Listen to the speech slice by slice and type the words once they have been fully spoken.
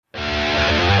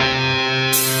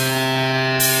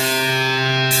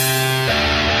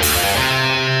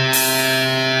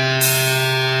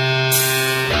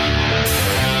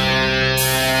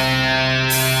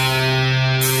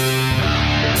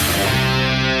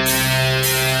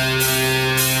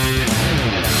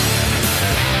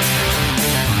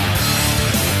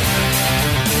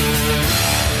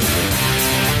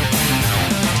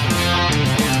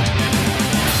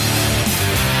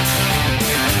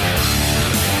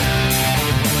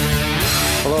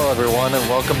everyone, and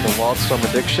welcome to Wildstorm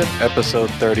Addiction, episode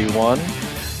 31.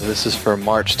 This is for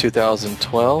March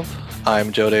 2012.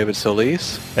 I'm Joe David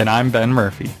Solis. And I'm Ben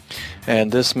Murphy.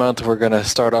 And this month we're going to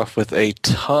start off with a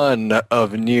ton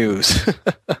of news.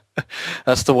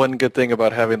 That's the one good thing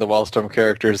about having the Wildstorm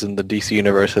characters in the DC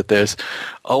universe, that there's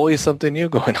always something new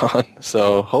going on.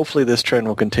 So hopefully this trend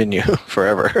will continue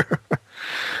forever.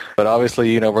 But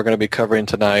obviously, we're going to be covering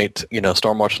tonight,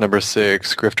 Stormwatch number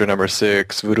 6, Grifter number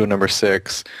 6, Voodoo number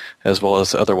 6, as well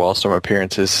as other Wildstorm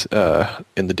appearances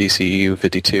in the DCU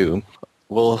 52.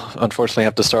 We'll unfortunately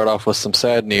have to start off with some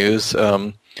sad news.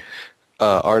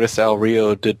 Artist Al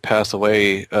Rio did pass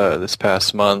away this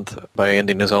past month by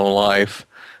ending his own life.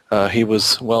 He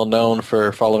was well known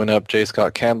for following up J.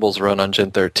 Scott Campbell's run on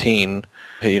Gen 13.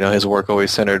 His work always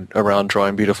centered around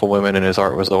drawing beautiful women, and his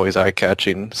art was always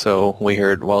eye-catching. So we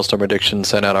heard Wildstorm Addiction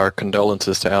send out our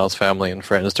condolences to Al's family and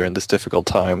friends during this difficult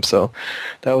time. So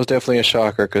that was definitely a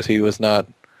shocker, because he was not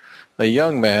a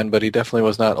young man, but he definitely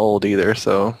was not old either.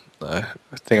 So I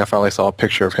think I finally saw a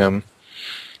picture of him.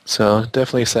 So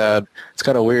definitely sad. It's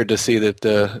kind of weird to see that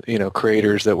the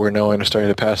creators that we're knowing are starting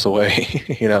to pass away.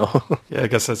 Yeah, I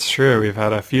guess that's true. We've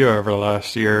had a few over the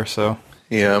last year or so.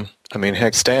 Yeah. I mean,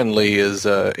 heck, Stan Lee is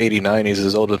 89. He's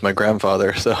as old as my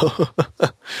grandfather. So,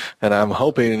 and I'm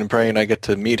hoping and praying I get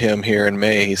to meet him here in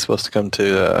May. He's supposed to come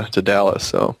to Dallas,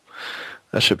 so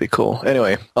that should be cool.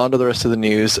 Anyway, on to the rest of the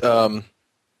news.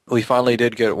 We finally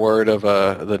did get word of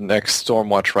the next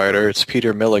Stormwatch writer. It's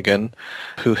Peter Milligan,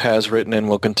 who has written and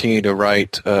will continue to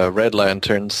write Red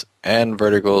Lanterns and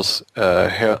Vertigo's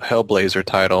Hellblazer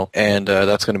title, and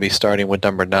that's going to be starting with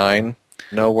number 9.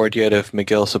 No word yet if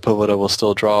Miguel Sepulveda will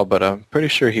still draw, but I'm pretty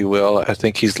sure he will. I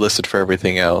think he's listed for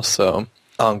everything else. So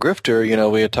on Grifter,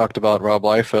 we had talked about Rob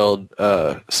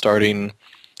Liefeld starting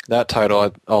that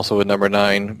title also with number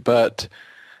 9, but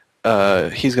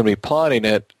he's going to be plotting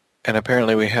it, and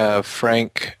apparently we have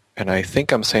Frank, and I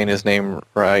think I'm saying his name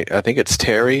right, I think it's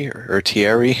Terry or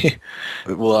Thierry,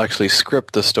 will actually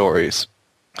script the stories.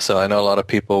 So I know a lot of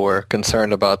people were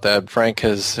concerned about that. Frank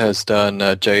has done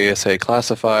JSA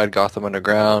Classified, Gotham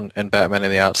Underground, and Batman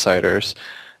and the Outsiders.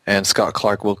 And Scott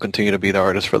Clark will continue to be the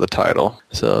artist for the title.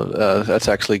 So that's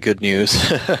actually good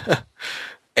news.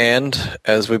 And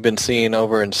as we've been seeing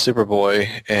over in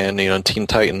Superboy and Teen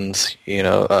Titans,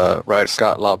 writer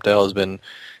Scott Lobdell has been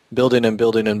building and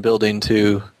building and building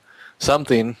to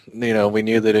something. We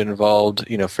knew that it involved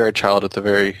Fairchild at the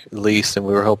very least, and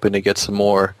we were hoping to get some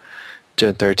more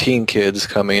Gen 13 kids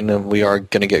coming, and we are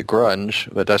going to get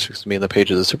Grunge, but that's just going to be in the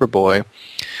pages of Superboy.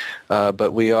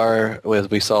 But we are, as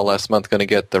we saw last month, going to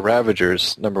get the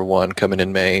Ravagers number 1 coming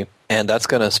in May, and that's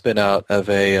going to spin out of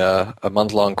a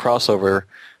month-long crossover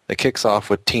that kicks off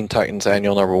with Teen Titans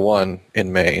Annual number 1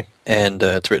 in May. And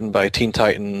it's written by Teen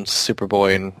Titans,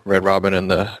 Superboy, and Red Robin,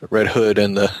 and the Red Hood,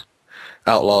 and the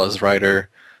Outlaws writer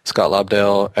Scott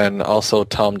Lobdell, and also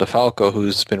Tom DeFalco,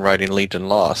 who's been writing Legion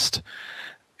Lost.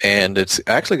 And it's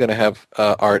actually going to have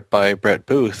art by Brett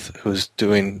Booth, who's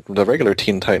doing the regular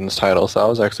Teen Titans title. So I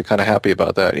was actually kind of happy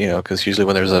about that, because usually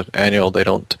when there's an annual, they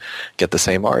don't get the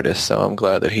same artist. So I'm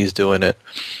glad that he's doing it.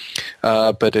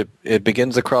 But it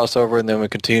begins the crossover, and then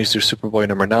it continues through Superboy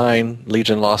number 9,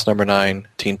 Legion Lost number 9,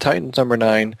 Teen Titans number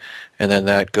 9, and then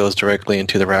that goes directly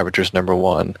into the Ravagers number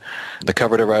 1. The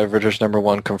cover to Ravagers number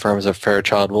 1 confirms that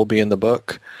Fairchild will be in the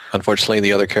book. Unfortunately,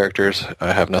 the other characters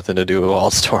have nothing to do with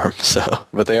Wildstorm,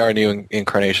 but they are new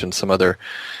incarnations, some other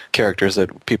characters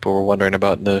that people were wondering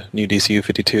about in the new DCU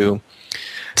 52.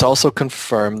 It's also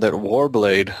confirmed that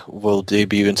Warblade will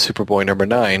debut in Superboy number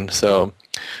 9, so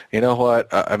you know what?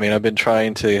 I mean, I've been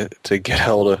trying to get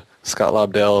hold of Scott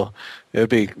Lobdell. It would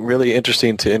be really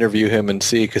interesting to interview him and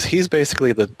see, because he's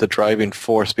basically the driving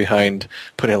force behind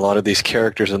putting a lot of these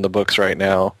characters in the books right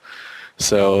now.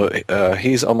 So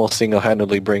he's almost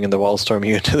single-handedly bringing the Wildstorm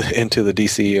into the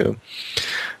DCU.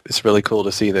 It's really cool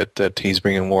to see that he's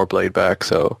bringing Warblade back.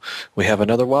 So we have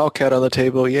another Wildcat on the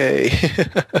table. Yay!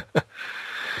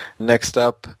 Next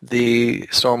up, the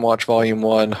Stormwatch Volume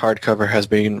 1 hardcover has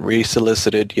been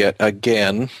resolicited yet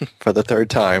again for the 3rd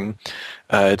time.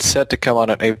 It's set to come out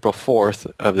on April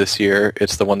 4th of this year.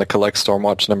 It's the one that collects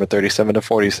Stormwatch number 37 to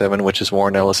 47, which is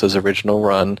Warren Ellis's original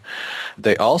run.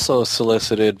 They also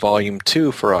solicited Volume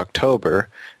 2 for October,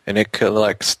 and it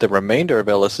collects the remainder of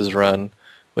Ellis's run,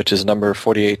 which is number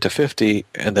 48 to 50,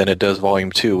 and then it does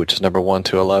Volume 2, which is number 1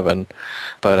 to 11.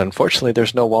 But unfortunately,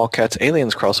 there's no Wildcats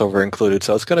Aliens crossover included,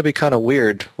 so it's going to be kind of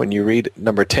weird when you read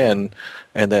number 10,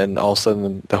 and then all of a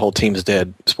sudden the whole team's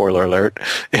dead, spoiler alert,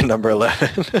 in number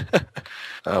 11.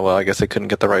 Well, I guess they couldn't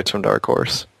get the rights from Dark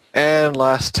Horse. And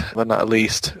last but not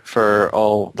least, for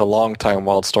all the longtime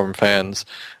Wildstorm fans,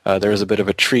 there is a bit of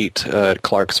a treat at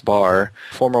Clark's Bar.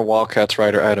 Former Wildcats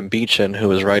writer Adam Beechin, who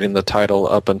was writing the title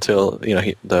up until the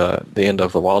end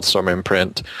of the Wildstorm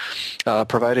imprint,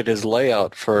 provided his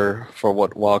layout for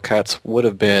what Wildcats would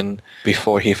have been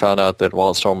before he found out that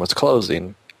Wildstorm was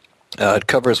closing. It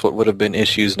covers what would have been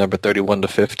issues number 31 to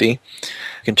 50. You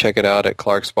can check it out at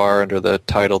Clark's Bar under the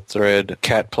title thread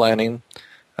Cat Planning.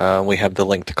 We have the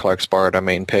link to Clark's Bar at our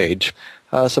main page.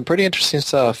 Some pretty interesting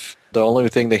stuff. The only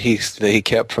thing that he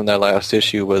kept from that last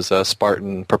issue was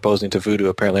Spartan proposing to Voodoo.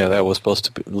 Apparently that was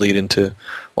supposed to lead into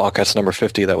Wildcats number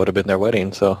 50. That would have been their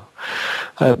wedding. So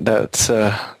that's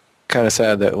kind of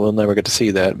sad that we'll never get to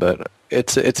see that. But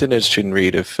it's an interesting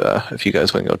read if you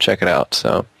guys want to go check it out.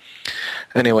 So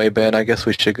anyway, Ben, I guess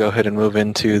we should go ahead and move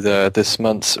into this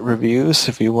month's reviews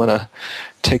if you want to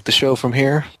take the show from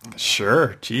here.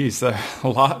 Sure. Geez, a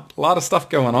lot of stuff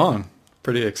going on.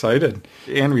 Pretty excited.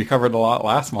 And we covered a lot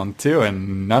last month too,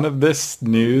 and none of this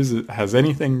news has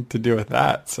anything to do with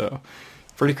that. So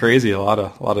pretty crazy. A lot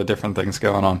of different things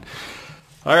going on.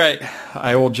 All right,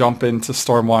 I will jump into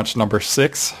Stormwatch number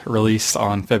 6, released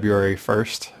on February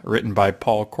 1st, written by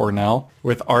Paul Cornell,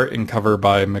 with art and cover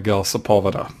by Miguel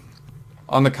Sepulveda.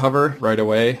 On the cover, right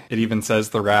away, it even says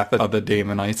the Wrath of the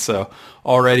Daemonites, so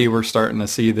already we're starting to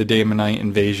see the Daemonite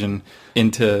invasion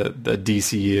into the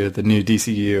DCU, the new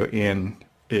DCU, and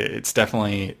it's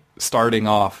definitely starting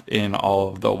off in all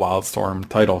of the Wildstorm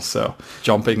titles. So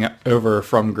jumping over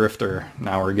from Grifter,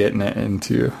 now we're getting it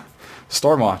into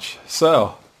Stormwatch.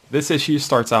 So this issue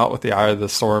starts out with the Eye of the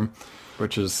Storm,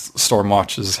 which is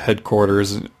Stormwatch's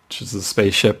headquarters, which is the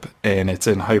spaceship, and it's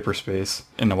in hyperspace.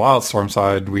 In the Wildstorm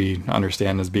side, we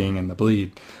understand as being in the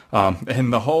bleed.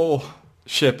 And the whole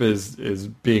ship is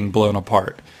being blown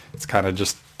apart. It's kind of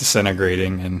just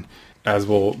disintegrating, and as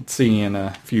we'll see in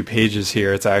a few pages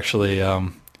here, it's actually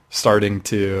starting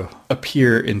to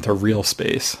appear into real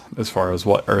space as far as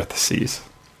what Earth sees.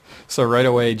 So right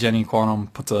away, Jenny Quantum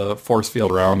puts a force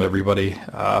field around everybody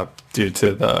due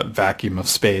to the vacuum of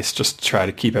space, just to try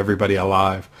to keep everybody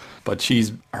alive. But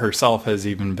she's herself has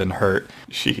even been hurt.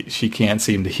 She can't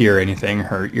seem to hear anything.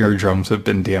 Her eardrums have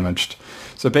been damaged.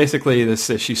 So basically, this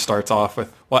issue starts off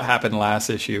with what happened last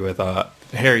issue with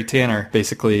Harry Tanner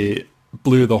basically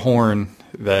blew the horn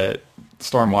that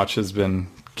Stormwatch has been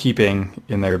keeping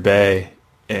in their bay,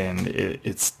 and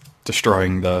it's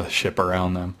destroying the ship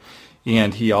around them.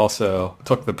 And he also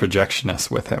took the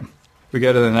projectionist with him. We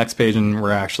go to the next page, and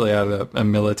we're actually at a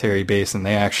military base, and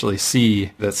they actually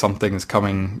see that something is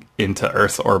coming into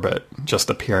Earth's orbit, just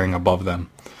appearing above them.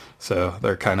 So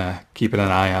they're kind of keeping an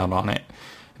eye out on it.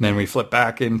 And then we flip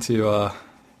back into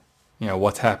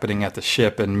what's happening at the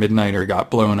ship, and Midnighter got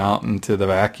blown out into the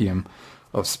vacuum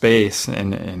of space,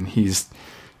 and he's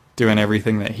doing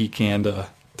everything that he can to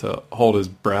hold his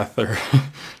breath or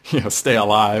stay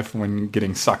alive when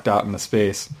getting sucked out into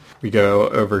space. We go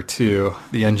over to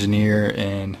the engineer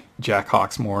and Jack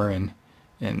Hawksmoor,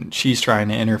 and she's trying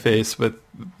to interface with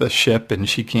the ship, and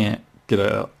she can't get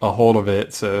a hold of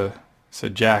it. So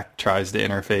Jack tries to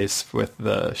interface with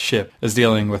the ship, is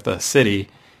dealing with a city,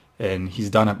 and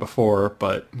he's done it before,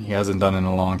 but he hasn't done it in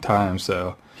a long time.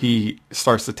 So he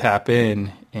starts to tap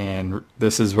in, and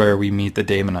this is where we meet the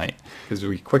Daemonite, because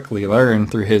we quickly learn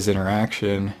through his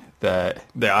interaction that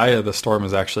the Eye of the Storm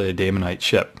is actually a Daemonite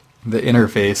ship. The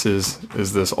interface is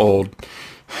this old,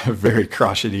 very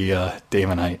crotchety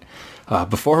Daemonite.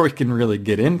 Before we can really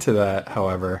get into that,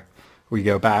 however, we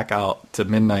go back out to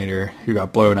Midnighter, who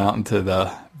got blown out into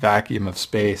the vacuum of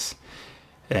space,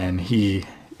 and he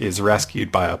is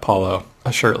rescued by Apollo,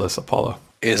 a shirtless Apollo.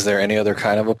 Is there any other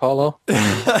kind of Apollo?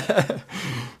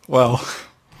 Well,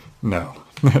 no.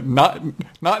 Not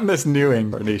in this new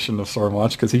incarnation of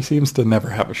Stormwatch, because he seems to never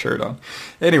have a shirt on.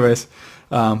 Anyways,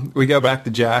 we go back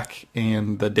to Jack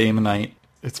and the Daemonite.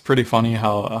 It's pretty funny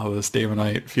how this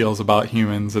Daemonite feels about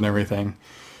humans and everything.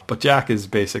 But Jack is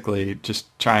basically just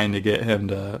trying to get him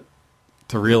to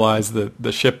realize that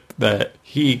the ship that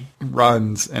he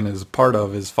runs and is part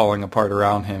of is falling apart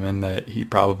around him, and that he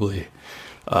probably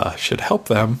should help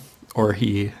them, or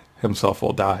he himself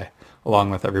will die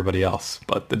along with everybody else.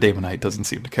 But the Daemonite doesn't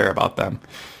seem to care about them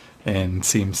and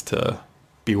seems to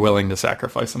be willing to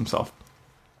sacrifice himself.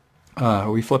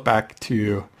 We flip back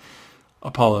to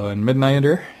Apollo and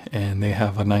Midnighter, and they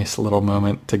have a nice little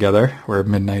moment together where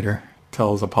Midnighter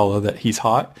tells Apollo that he's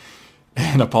hot,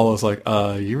 and Apollo's like,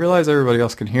 you realize everybody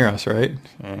else can hear us, right?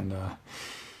 And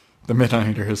the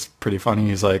Midnighter is pretty funny.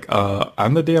 He's like,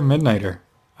 I'm the damn Midnighter.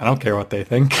 I don't care what they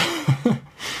think.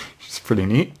 It's pretty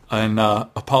neat. And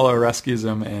Apollo rescues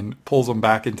him and pulls him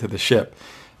back into the ship.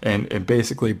 and it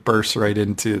basically bursts right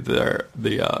into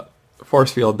the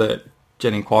force field that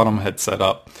Jenny Quantum had set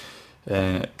up.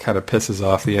 And it kind of pisses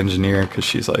off the engineer because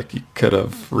she's like, you could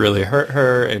have really hurt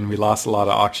her, and we lost a lot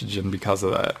of oxygen because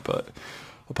of that. But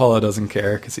Apollo doesn't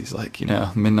care because he's like,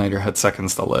 Midnighter had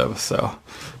seconds to live, so I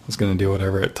was going to do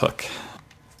whatever it took.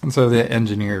 And so the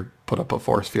engineer put up a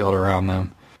force field around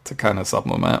them to kind of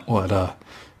supplement what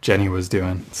Jenny was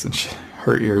doing, since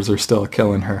her ears are still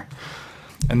killing her.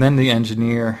 And then the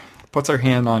engineer puts her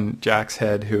hand on Jack's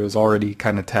head, who is already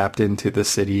kind of tapped into the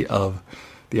city of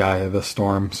the eye of the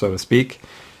storm, so to speak.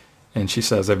 And she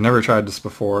says, I've never tried this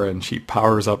before, and she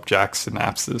powers up Jack's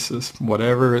synapses.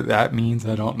 Whatever that means,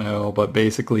 I don't know, but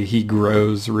basically he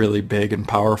grows really big and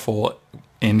powerful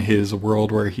in his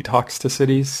world where he talks to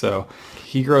cities. So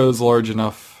he grows large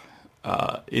enough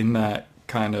in that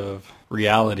kind of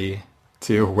reality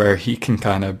to where he can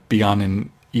kind of be on an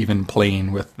even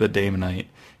plane with the Daemonite.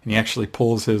 And he actually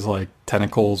pulls his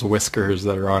tentacles, whiskers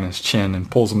that are on his chin, and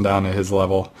pulls them down to his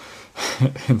level.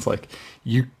 It's like,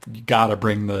 you gotta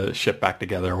bring the ship back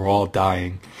together. We're all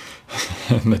dying.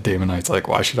 And the Daemonite's like,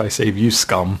 why should I save you,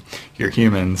 scum? You're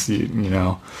humans, you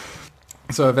know.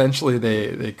 So eventually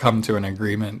they come to an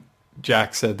agreement.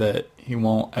 Jack said that he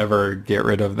won't ever get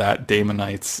rid of that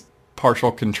Daemonite's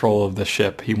partial control of the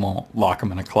ship. He won't lock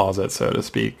him in a closet, so to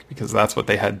speak, because that's what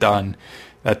they had done.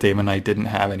 That Daemonite didn't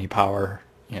have any power,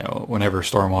 whenever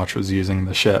Stormwatch was using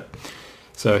the ship.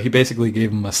 So he basically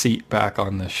gave him a seat back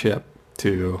on the ship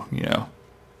to,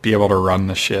 be able to run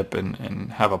the ship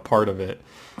and have a part of it.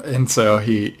 And so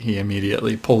he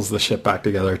immediately pulls the ship back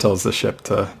together, tells the ship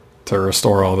to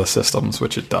restore all the systems,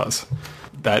 which it does.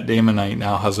 That Daemonite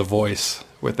now has a voice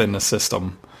within the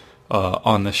system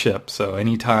on the ship. So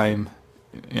anytime,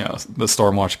 the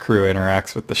Stormwatch crew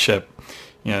interacts with the ship,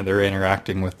 they're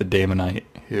interacting with the Daemonite,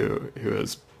 who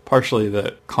is partially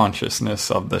the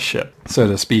consciousness of the ship, so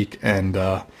to speak. And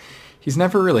he's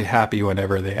never really happy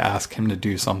whenever they ask him to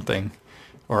do something,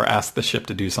 or ask the ship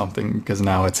to do something, because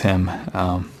now it's him.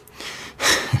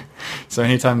 So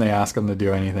anytime they ask him to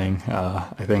do anything,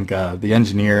 I think the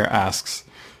engineer asks,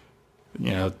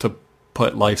 to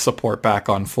put life support back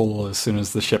on full as soon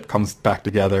as the ship comes back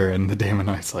together, and the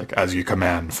Daemonite's like, as you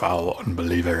command, foul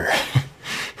unbeliever.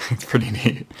 It's pretty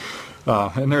neat.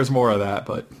 And there's more of that,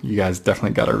 but you guys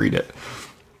definitely got to read it.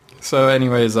 So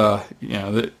anyways,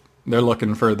 they're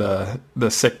looking for the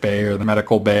sick bay or the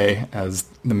medical bay, as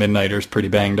the Midnighter's pretty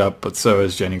banged up, but so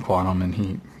is Jenny Quantum,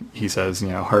 and he says,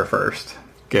 her first.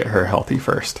 Get her healthy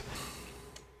first.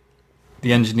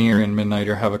 The engineer and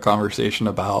Midnighter have a conversation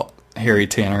about Harry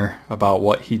Tanner, about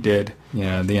what he did.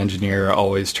 The engineer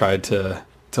always tried to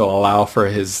allow for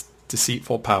his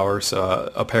deceitful power,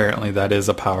 so apparently that is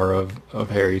a power of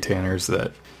Harry Tanner's,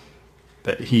 that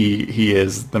he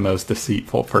is the most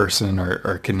deceitful person,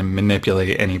 or can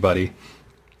manipulate anybody.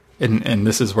 And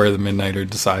this is where the Midnighter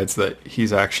decides that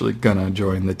he's actually gonna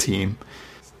join the team,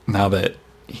 now that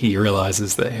he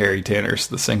realizes that Harry Tanner's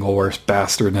the single worst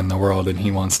bastard in the world, and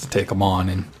he wants to take him on,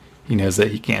 and he knows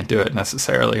that he can't do it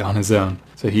necessarily on his own.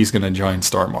 So he's gonna join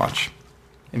Stormwatch.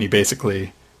 And he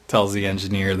basically tells the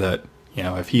engineer that,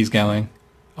 if he's going,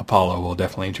 Apollo will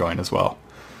definitely join as well.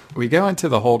 We go into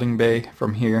the holding bay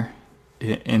from here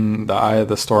in the eye of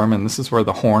the storm, and this is where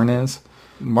the horn is.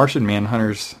 Martian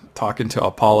Manhunter's talking to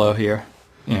Apollo here.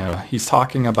 He's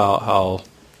talking about how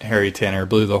Harry Tanner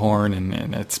blew the horn,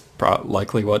 and it's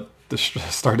likely what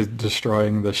started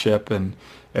destroying the ship and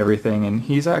everything. And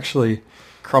he's actually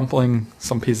crumpling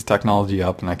some piece of technology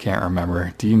up, and I can't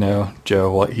remember. Do you know,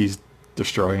 Joe, what he's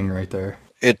destroying right there?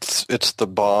 It's the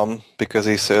bomb, because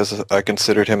he says, I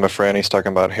considered him a friend. He's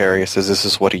talking about Harry. He says, this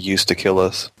is what he used to kill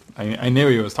us. I knew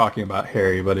he was talking about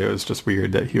Harry, but it was just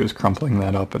weird that he was crumpling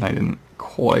that up, and I didn't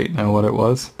quite know what it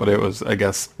was. But it was, I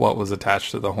guess, what was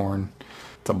attached to the horn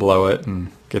to blow it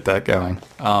and get that going.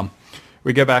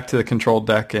 We get back to the control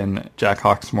deck, and Jack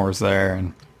Hawksmoor's there,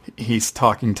 and he's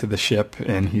talking to the ship,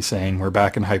 and he's saying, we're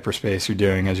back in hyperspace. You're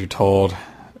doing as you're told.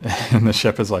 And the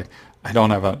ship is like, I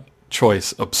don't have a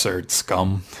choice, absurd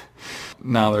scum.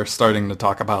 Now they're starting to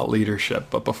talk about leadership,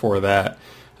 but before that,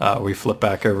 we flip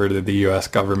back over to the U.S.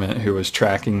 government, who was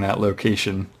tracking that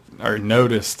location, or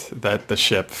noticed that the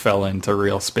ship fell into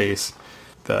real space.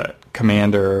 The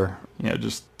commander,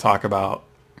 just talk about,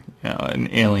 an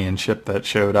alien ship that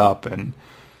showed up, and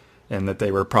that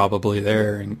they were probably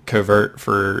there in covert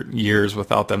for years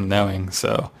without them knowing.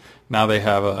 So now they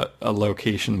have a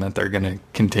location that they're going to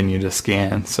continue to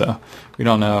scan. So we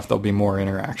don't know if there'll be more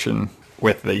interaction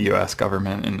with the U.S.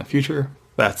 government in the future.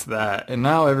 That's that. And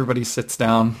now everybody sits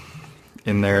down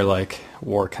in their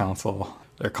war council,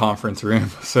 their conference room,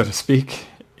 so to speak,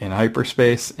 in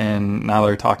hyperspace, and now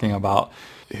they're talking about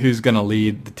who's going to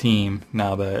lead the team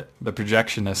now that the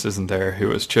projectionist isn't there, who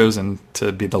was chosen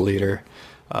to be the leader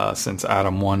since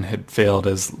Atom 1 had failed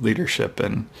his leadership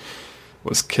and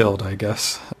was killed, I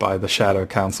guess, by the Shadow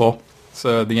Council.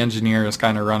 So the engineer is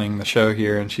kind of running the show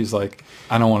here, and she's like,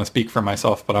 I don't want to speak for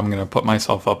myself, but I'm going to put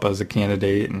myself up as a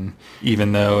candidate. And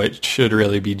even though it should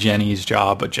really be Jenny's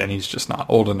job, but Jenny's just not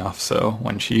old enough. So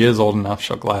when she is old enough,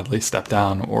 she'll gladly step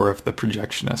down. Or if the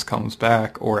projectionist comes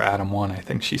back, or Atom 1, I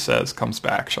think she says, comes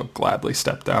back, she'll gladly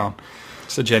step down.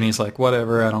 So Jenny's like,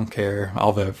 whatever, I don't care.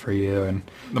 I'll vote for you. And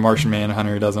the Martian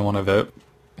Manhunter doesn't want to vote.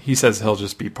 He says he'll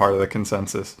just be part of the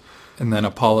consensus. And then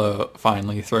Apollo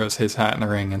finally throws his hat in the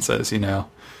ring and says,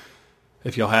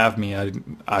 if you'll have me,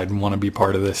 I'd want to be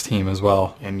part of this team as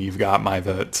well. And you've got my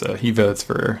vote. So he votes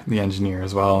for the engineer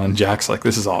as well. And Jack's like,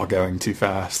 this is all going too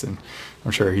fast. And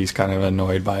I'm sure he's kind of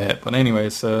annoyed by it. But anyway,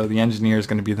 so the engineer is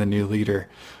going to be the new leader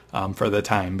for the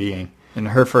time being. And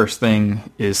her first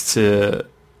thing is to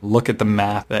look at the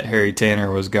map that Harry Tanner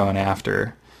was going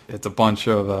after. It's a bunch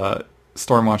of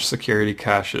Stormwatch security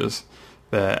caches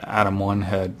that Atom 1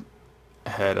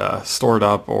 had stored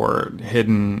up or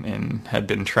hidden and had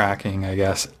been tracking, I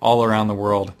guess, all around the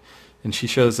world. And she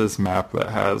shows this map that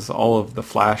has all of the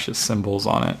Flash's symbols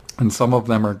on it. And some of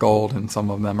them are gold and some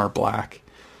of them are black.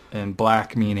 And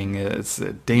black meaning it's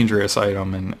a dangerous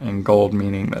item, and gold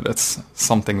meaning that it's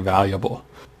something valuable.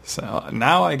 So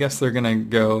now I guess they're going to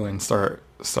go and start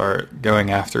going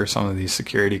after some of these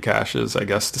security caches, I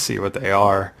guess, to see what they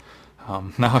are.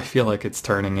 Now I feel like it's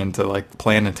turning into like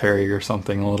Planetary or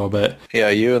something a little bit. Yeah,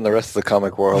 you and the rest of the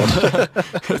comic world.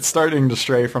 It's starting to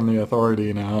stray from the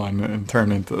Authority now and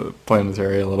turn into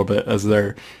Planetary a little bit, as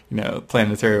they're,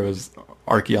 Planetary was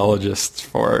archaeologists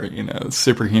for,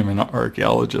 superhuman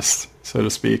archaeologists, so to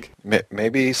speak.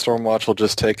 Maybe Stormwatch will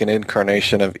just take an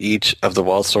incarnation of each of the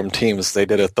Wildstorm teams. They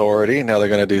did Authority, now they're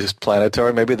going to do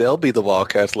Planetary. Maybe they'll be the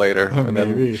Wildcats later. And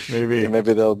maybe.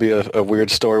 Maybe there'll be a weird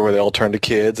story where they all turn to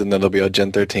kids, and then there'll be a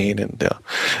Gen 13. And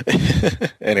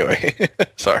anyway,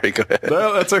 sorry, go ahead.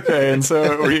 No, that's okay. And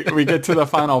so we get to the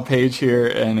final page here,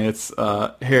 and it's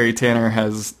Harry Tanner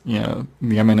has, the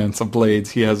eminence of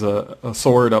blades. He has a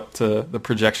sword up to the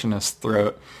projectionist's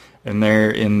throat, and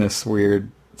they're in this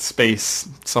weird space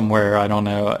somewhere. I don't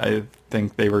know. I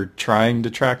think they were trying to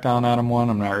track down Atom 1.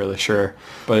 I'm not really sure.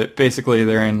 But basically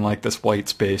they're in like this white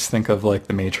space. Think of like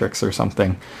the Matrix or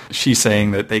something. She's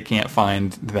saying that they can't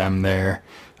find them there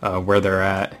where they're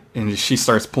at. And she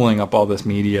starts pulling up all this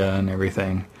media and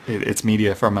everything. It's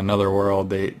media from another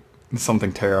world.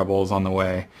 Something terrible is on the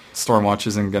way. Stormwatch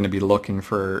isn't going to be looking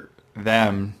for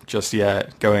them just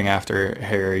yet, going after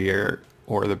Harry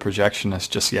or the projectionist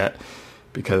just yet,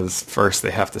 because first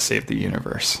they have to save the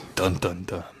universe. Dun dun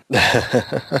dun.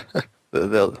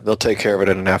 They'll take care of it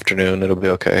in an afternoon. It'll be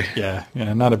okay. Yeah,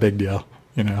 not a big deal.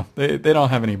 They don't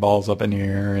have any balls up in the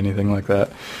air or anything like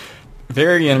that.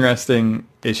 Very interesting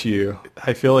issue.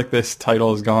 I feel like this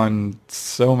title has gone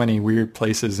so many weird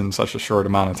places in such a short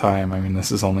amount of time. I mean,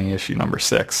 this is only issue number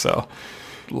 6, so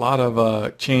a lot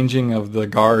of changing of the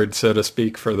guard, so to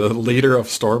speak, for the leader of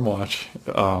Stormwatch.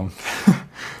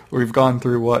 We've gone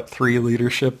through, 3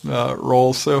 leadership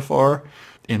roles so far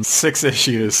in 6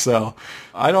 issues, so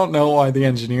I don't know why the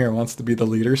engineer wants to be the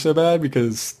leader so bad,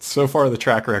 because so far the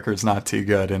track record's not too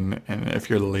good, and if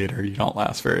you're the leader, you don't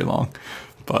last very long.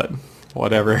 But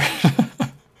whatever.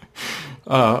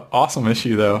 Awesome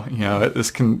issue, though.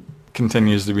 This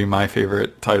continues to be my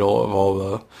favorite title of all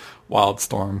the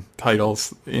Wildstorm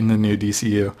titles in the new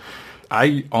DCU.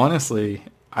 I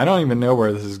don't even know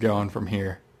where this is going from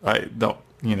here.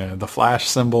 The Flash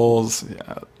symbols,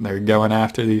 they're going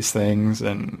after these things,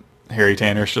 and Harry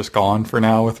Tanner's just gone for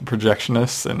now with the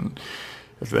projectionists, and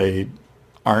if they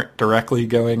aren't directly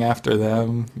going after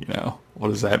them, what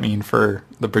does that mean for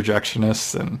the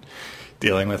projectionists and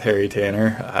dealing with Harry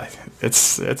Tanner?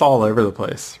 It's all over the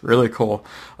place. Really cool.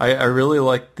 I really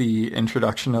liked the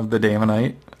introduction of the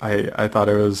Daemonite. I thought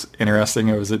it was interesting.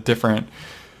 It was a different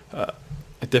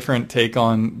take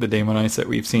on the Daemonites that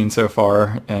we've seen so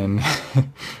far, and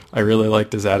I really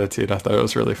liked his attitude. I thought it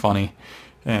was really funny,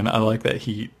 and I like that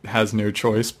he has no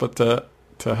choice but to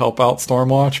help out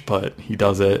Stormwatch, but he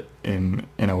does it in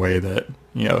a way that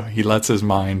he lets his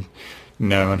mind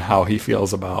know how he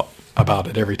feels about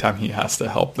it every time he has to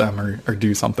help them or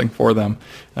do something for them.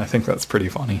 And I think that's pretty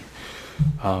funny.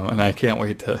 And I can't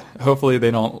wait to, hopefully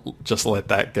they don't just let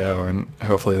that go, and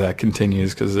hopefully that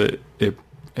continues, because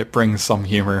it brings some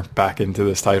humor back into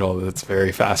this title that's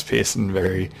very fast-paced and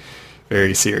very,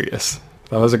 very serious.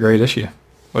 That was a great issue.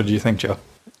 What did you think, Joe?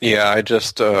 Yeah, I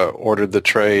just ordered the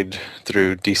trade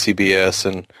through DCBS,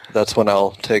 and that's when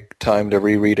I'll take time to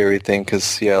reread everything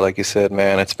because, yeah, like you said,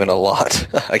 man, it's been a lot.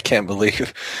 I can't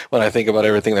believe when I think about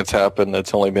everything that's happened,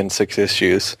 it's only been 6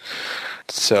 issues.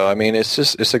 So, I mean,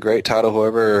 it's a great title.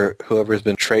 Whoever's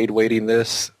been trade waiting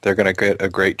this, they're going to get a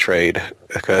great trade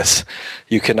because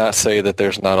you cannot say that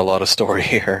there's not a lot of story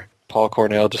here. Paul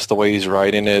Cornell, just the way he's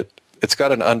writing it, it's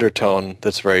got an undertone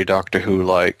that's very Doctor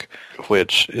Who-like,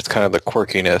 which is kind of the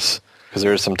quirkiness, because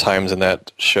there are some times in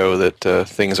that show that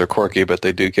things are quirky, but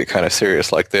they do get kind of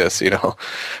serious like this,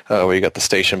 where you got the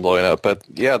station blowing up. But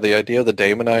yeah, the idea of the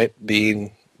Daemonite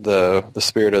being the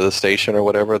spirit of the station or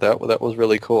whatever, that was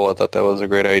really cool. I thought that was a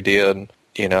great idea, and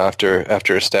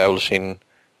after establishing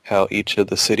how each of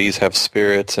the cities have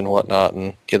spirits and whatnot,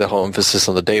 and the whole emphasis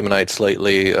on the Daemonites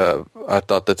lately, I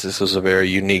thought that this was a very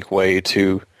unique way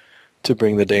to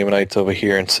bring the Daemonites over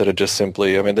here instead of just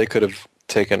simply, I mean, they could have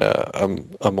taken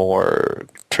a more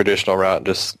traditional route and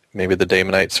just maybe the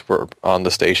Daemonites were on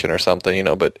the station or something,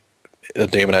 but a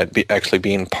Daemonite actually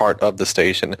being part of the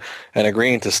station and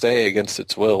agreeing to stay against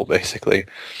its will, basically.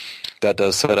 That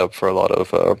does set up for a lot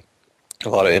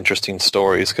of interesting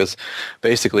stories because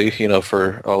basically,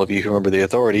 for all of you who remember the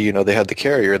Authority, they had the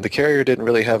Carrier, and the Carrier didn't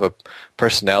really have a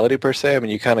personality per se. I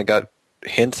mean, you kind of got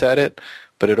hints at it,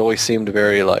 but it always seemed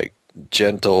very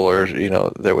gentle, or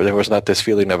there was not this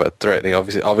feeling of a threat.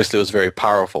 Obviously it was very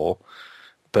powerful,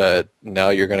 but now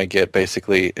you're going to get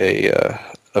basically a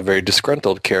very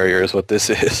disgruntled Carrier is what this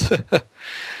is.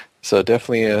 So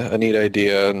definitely a neat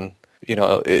idea, and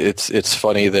it's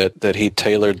funny that he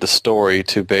tailored the story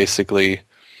to basically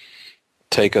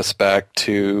take us back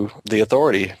to the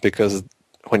Authority, because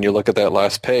when you look at that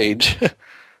last page,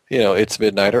 it's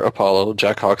Midnighter, Apollo,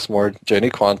 Jack Hawksmoor, Jenny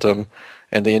Quantum,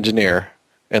 and the Engineer.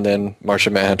 And then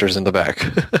Martian Manhunter's in the back.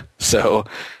 So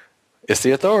it's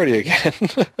the Authority again.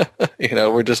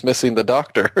 We're just missing the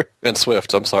Doctor. And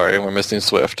Swift, I'm sorry, we're missing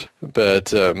Swift.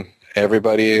 But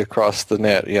everybody across the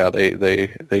net, yeah,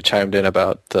 they chimed in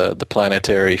about the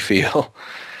planetary feel.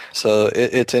 So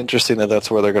it's interesting that's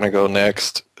where they're going to go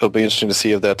next. It'll be interesting to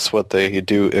see if that's what they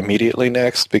do immediately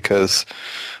next, because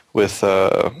with,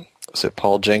 was it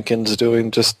Paul Jenkins doing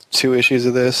just 2 issues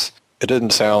of this? It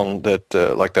didn't sound that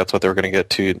like that's what they were going to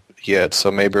get to yet. So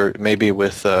maybe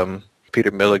with Peter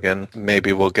Milligan,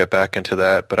 maybe we'll get back into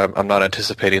that. But I'm not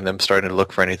anticipating them starting to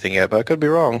look for anything yet. But I could be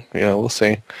wrong. We'll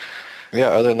see. Yeah.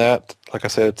 Other than that, like I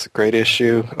said, it's a great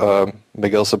issue.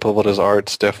 Miguel Sepulveda's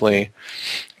art's definitely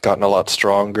gotten a lot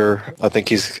stronger. I think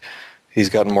he's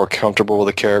gotten more comfortable with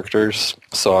the characters.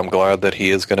 So I'm glad that he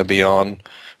is going to be on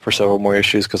for several more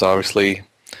issues, because obviously,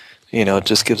 it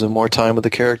just gives them more time with the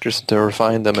characters to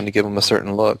refine them and to give them a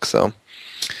certain look. So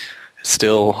it's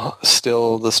still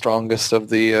the strongest of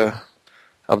the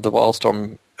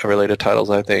Wildstorm related titles,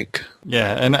 I think.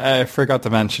 Yeah, and I forgot to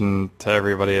mention to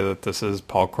everybody that this is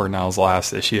Paul Cornell's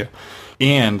last issue.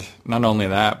 And not only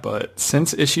that, but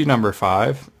since issue number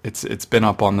 5, it's been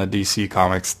up on the DC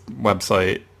Comics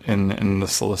website in the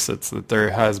solicits that there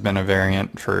has been a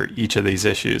variant for each of these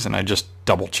issues, and I just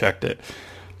double checked it.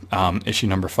 Issue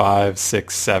number 5,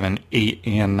 6, 7, 8,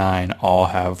 and 9 all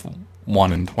have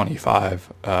 1 in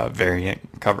 25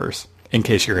 variant covers, in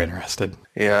case you're interested.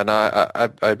 Yeah, no,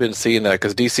 I've been seeing that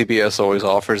because DCBS always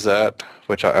offers that,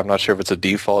 which I'm not sure if it's a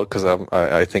default, because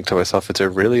I think to myself, it's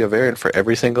really a variant for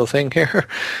every single thing here.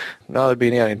 No, that'd be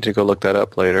neat. I need to go look that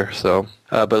up later. So,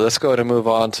 but let's go ahead and move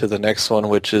on to the next one,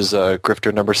 which is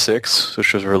Grifter number 6,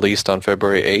 which was released on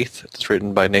February 8th. It's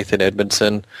written by Nathan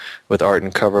Edmondson with art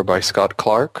and cover by Scott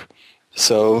Clark.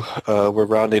 So we're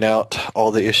rounding out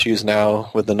all the issues now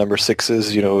with the number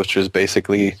 6s, which is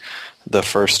basically the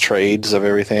first trades of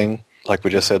everything. Like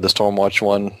we just said, the Stormwatch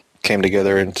one came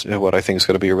together into what I think is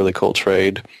going to be a really cool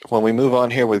trade. When we move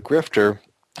on here with Grifter,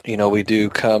 we do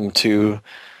come to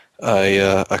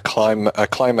a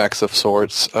climax of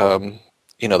sorts.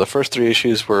 The first 3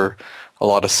 issues were a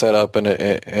lot of setup, and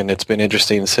it's been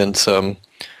interesting since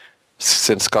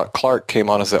Scott Clark came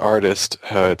on as the artist.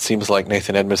 It seems like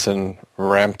Nathan Edmondson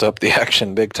ramped up the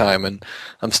action big time, and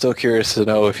I'm still curious to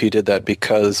know if he did that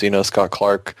because Scott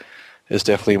Clark is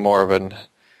definitely more of an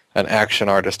action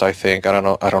artist, I think. I don't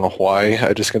know why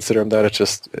I just consider him that.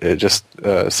 It just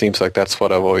seems like that's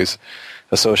what I've always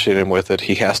associated him with. It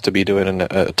he has to be doing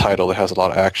a title that has a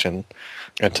lot of action,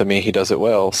 and to me he does it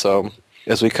well. So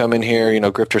as we come in here,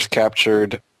 Grifter's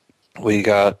captured. We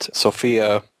got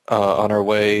Sophia on her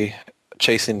way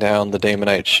chasing down the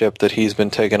Daemonite ship that he's been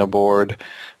taking aboard.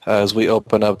 As we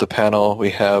open up the panel, we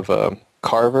have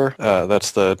Carver.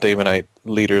 That's the Damonite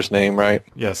leader's name, right?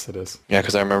 Yes, it is. Yeah,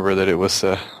 because I remember that it was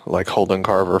like Holden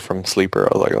Carver from Sleeper.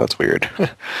 I was like, oh, that's weird.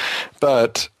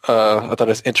 But I thought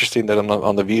it's interesting that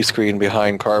on the view screen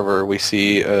behind Carver, we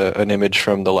see an image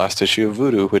from the last issue of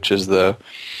Voodoo, which is the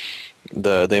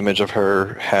image of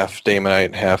her half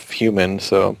Damonite, half human.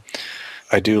 So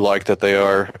I do like that they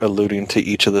are alluding to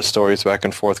each of the stories back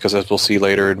and forth, because as we'll see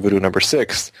later in Voodoo number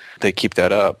 6, they keep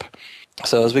that up.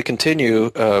 So as we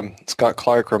continue, Scott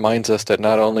Clark reminds us that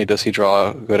not only does he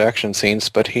draw good action scenes,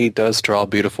 but he does draw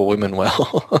beautiful women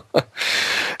well.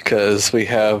 Because we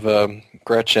have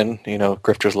Gretchen,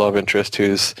 Grifter's love interest,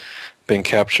 who's been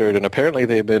captured, and apparently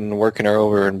they've been working her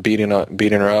over and beating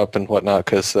her up and whatnot,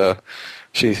 because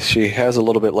she has a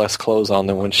little bit less clothes on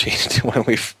than when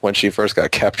she first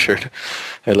got captured.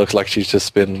 It looks like she's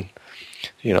just been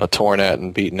torn at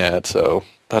and beaten at. So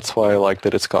that's why I like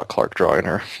that it's Scott Clark drawing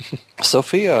her.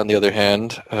 Sophia, on the other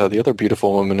hand, the other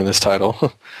beautiful woman in this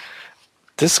title,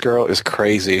 this girl is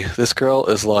crazy. This girl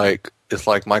is like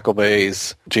Michael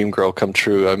Bay's dream girl come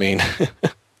true. I mean,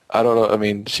 I don't know. I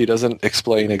mean, she doesn't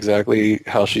explain exactly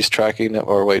how she's tracking it,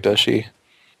 or wait, does she?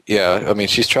 Yeah, I mean,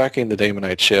 she's tracking the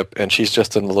Damonite ship, and she's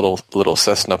just in a little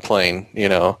Cessna plane,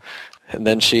 And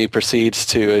then she proceeds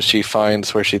to, as she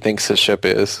finds where she thinks the ship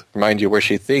is, mind you, where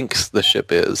she thinks the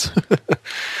ship is,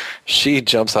 she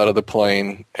jumps out of the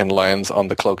plane and lands on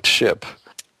the cloaked ship,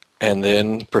 and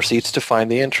then proceeds to find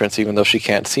the entrance, even though she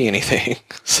can't see anything.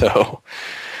 So,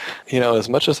 as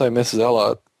much as I miss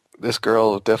Zealot, this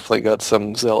girl definitely got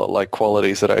some Zealot-like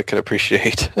qualities that I could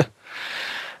appreciate.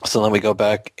 So then we go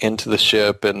back into the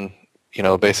ship, and,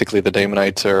 basically the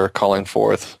Damonites are calling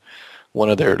forth one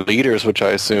of their leaders, which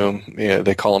I assume,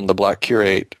 they call him the Black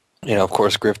Curate. Of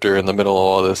course, Grifter in the middle of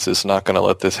all this is not going to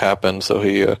let this happen, so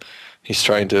he's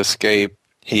trying to escape.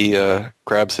 He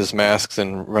grabs his masks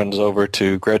and runs over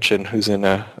to Gretchen, who's in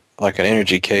an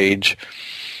energy cage.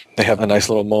 They have a nice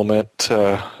little moment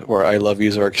where I love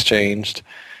yous are exchanged,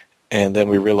 and then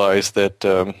we realize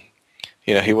that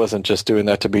he wasn't just doing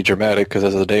that to be dramatic, because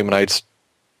as the Damonites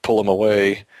pull him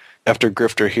away, after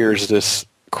Grifter hears this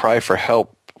cry for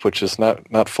help, which is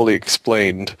not fully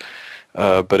explained,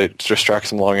 but it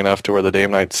distracts him long enough to where the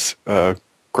Damonites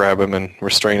grab him and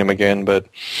restrain him again. But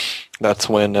that's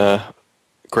when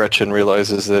Gretchen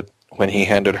realizes that when he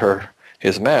handed her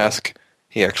his mask,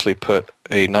 he actually put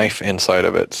a knife inside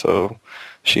of it. So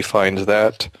she finds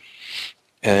that.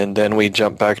 And then we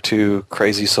jump back to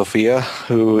Crazy Sophia,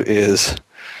 who is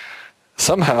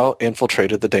somehow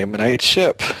infiltrated the Damonite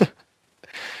ship.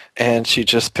 And she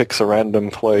just picks a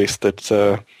random place that,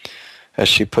 as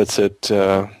she puts it,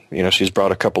 she's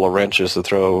brought a couple of wrenches to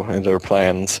throw into her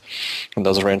plans, and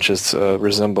those wrenches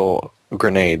resemble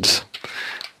grenades.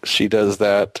 She does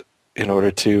that in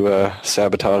order to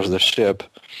sabotage the ship.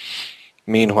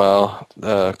 Meanwhile,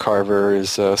 Carver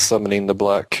is summoning the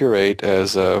Black Curate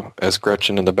as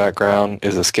Gretchen in the background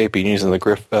is escaping using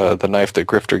the knife that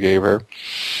Grifter gave her.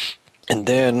 And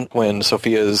then when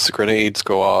Sophia's grenades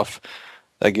go off,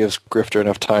 that gives Grifter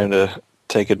enough time to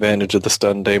take advantage of the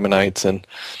stunned Damonites, and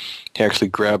he actually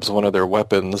grabs one of their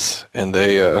weapons, and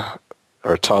they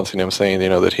are taunting him, saying,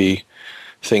 that he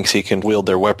thinks he can wield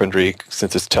their weaponry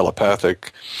since it's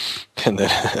telepathic. And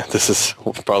then this is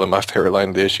probably my favorite line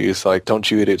of the issue. It's like, don't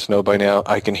you idiots know by now,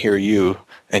 I can hear you,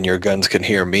 and your guns can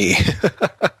hear me.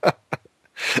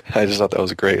 I just thought that was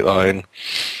a great line.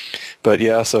 But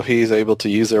yeah, so he's able to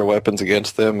use their weapons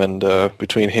against them, and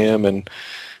between him and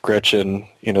Gretchen,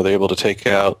 they're able to take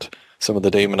out some of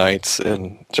the Damonites,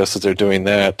 and just as they're doing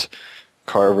that,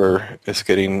 Carver is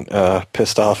getting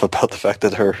pissed off about the fact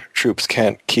that her troops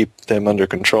can't keep them under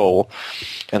control,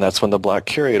 and that's when the Black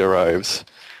Curate arrives,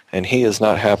 and he is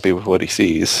not happy with what he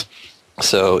sees.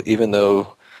 So even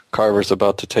though Carver's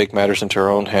about to take matters into her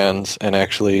own hands and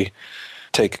actually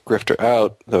take Grifter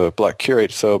out, the Black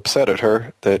Curate's so upset at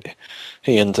her that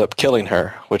he ends up killing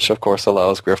her, which of course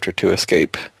allows Grifter to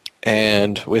escape.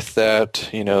 And with that,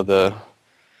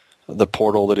 the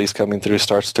portal that he's coming through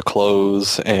starts to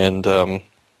close, and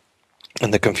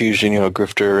the confusion,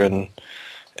 Grifter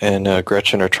and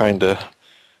Gretchen are trying to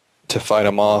fight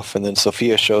him off, and then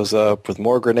Sophia shows up with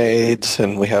more grenades,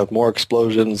 and we have more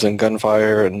explosions and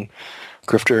gunfire, and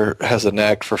Grifter has a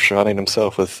knack for surrounding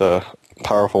himself with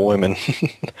powerful women.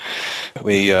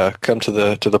 We come to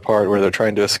the part where they're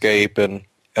trying to escape, and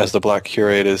as the Black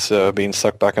Curate is being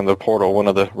sucked back into the portal, one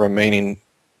of the remaining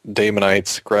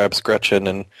Damonites grabs Gretchen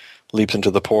and leaps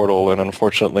into the portal, and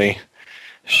unfortunately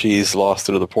she's lost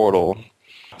through the portal.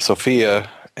 Sophia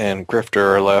and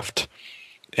Grifter are left,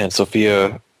 and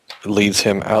Sophia leads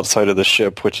him outside of the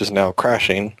ship, which is now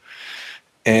crashing.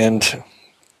 And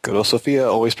Good old Sophia,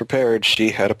 always prepared. She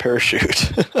had a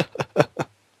parachute.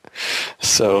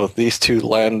 So these two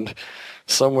land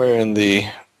somewhere in the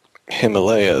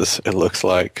Himalayas, it looks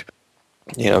like.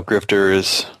 Grifter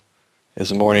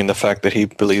is mourning the fact that he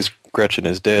believes Gretchen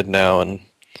is dead now,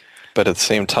 but at the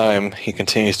same time, he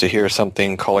continues to hear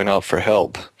something calling out for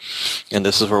help. And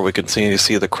this is where we continue to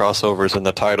see the crossovers in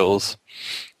the titles,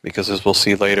 because as we'll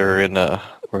see later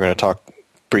we're going to talk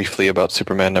briefly about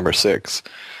Superman number 6.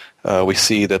 We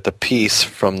see that the piece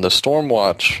from the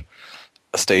Stormwatch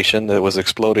station that was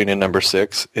exploding in number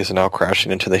 6 is now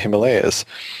crashing into the Himalayas.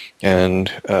 And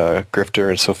Grifter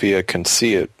and Sophia can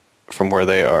see it from where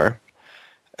they are.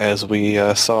 As we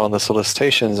saw in the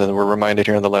solicitations, and we're reminded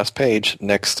here on the last page,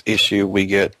 next issue we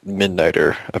get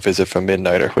Midnighter, a visit from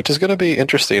Midnighter, which is going to be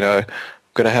interesting. I'm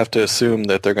going to have to assume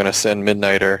that they're going to send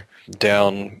Midnighter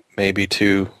down maybe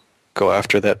to go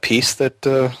after that piece that,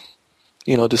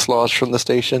 dislodged from the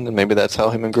station, and maybe that's how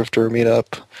him and Grifter meet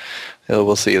up.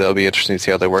 We'll see. That'll be interesting to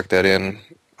see how they work that in,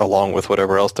 along with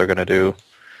whatever else they're going to do.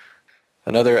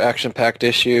 Another action-packed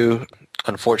issue.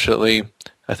 Unfortunately,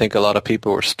 I think a lot of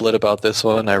people were split about this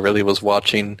one. I really was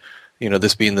watching,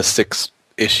 this being the 6th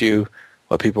issue,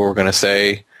 what people were going to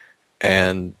say,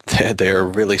 and they're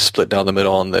really split down the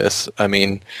middle on this. I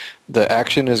mean, the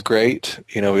action is great.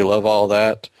 We love all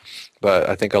that, but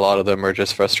I think a lot of them are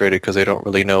just frustrated because they don't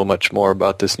really know much more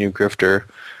about this new Grifter,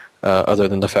 other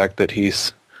than the fact that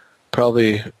he's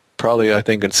probably, I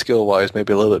think, in skill-wise,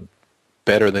 maybe a little bit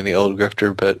better than the old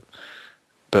Grifter,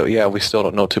 but yeah, we still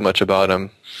don't know too much about him.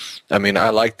 I mean, I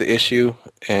like the issue,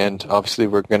 and obviously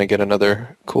we're going to get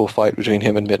another cool fight between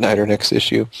him and Midnighter next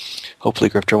issue. Hopefully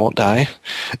Grifter won't die,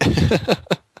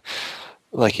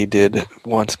 like he did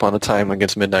once upon a time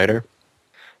against Midnighter.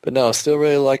 But no, still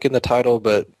really liking the title,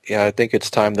 but yeah, I think it's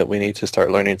time that we need to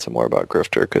start learning some more about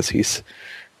Grifter, because he's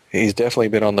definitely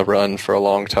been on the run for a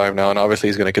long time now, and obviously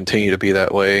he's going to continue to be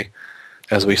that way.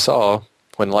 As we saw,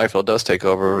 when Liefeld does take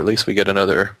over, at least we get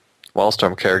another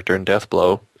Wildstorm character in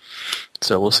Deathblow.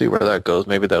 So we'll see where that goes.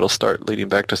 Maybe that'll start leading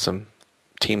back to some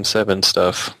Team 7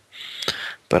 stuff.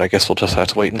 But I guess we'll just have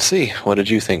to wait and see. What did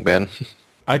you think, Ben?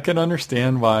 I can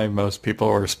understand why most people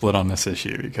were split on this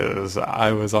issue, because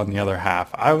I was on the other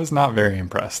half. I was not very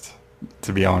impressed,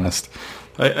 to be honest.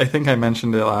 I think I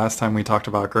mentioned it last time we talked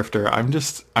about Grifter.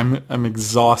 I'm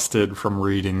exhausted from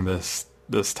reading this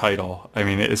title. I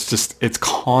mean, it's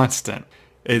constant.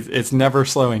 It's never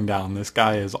slowing down. This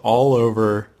guy is all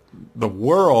over the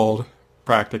world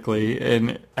practically,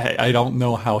 and I don't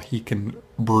know how he can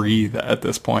breathe at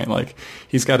this point. Like,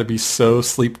 he's got to be so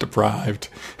sleep deprived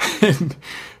and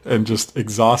just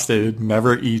exhausted,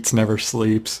 never eats, never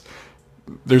sleeps.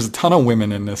 There's a ton of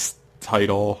women in this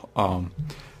title.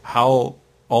 How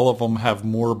all of them have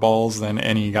more balls than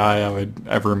any guy I would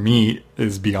ever meet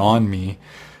is beyond me.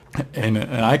 And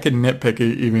I can nitpick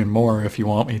it even more if you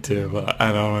want me to, but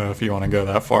I don't know if you want to go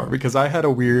that far, because I had a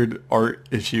weird art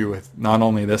issue with not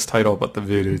only this title, but the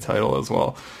Voodoo title as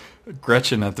well.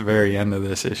 Gretchen at the very end of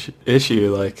this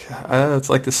issue, like, it's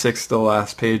like the 6th to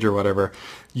last page or whatever.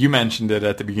 You mentioned it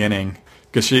at the beginning,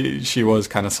 because she was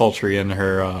kind of sultry in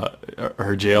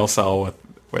her jail cell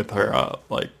with her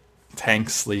like tank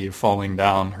sleeve falling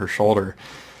down her shoulder.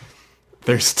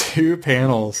 There's 2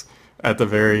 panels at the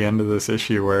very end of this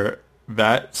issue where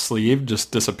that sleeve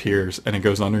just disappears and it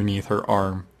goes underneath her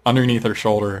arm, underneath her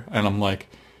shoulder, and I'm like,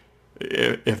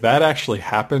 if that actually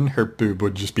happened, her boob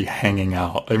would just be hanging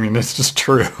out. I mean, it's just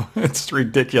true. It's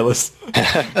ridiculous.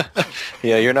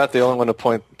 Yeah, you're not the only one who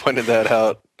pointed that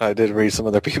out. I did read some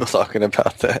other people talking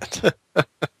about that.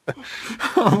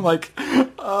 I'm like,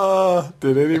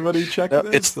 did anybody check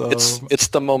this? It's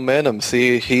the momentum.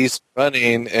 See, he's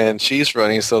running and she's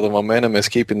running, so the momentum is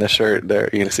keeping the shirt there.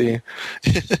 You see?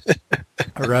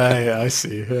 Right, I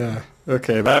see. Yeah.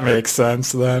 Okay, that makes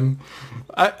sense then.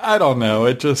 I don't know.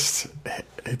 I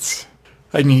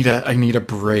need a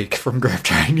break from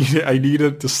Grifter. I need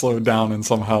it to slow down and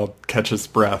somehow catch its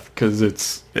breath, because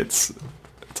it's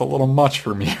a little much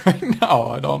for me right now.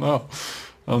 I don't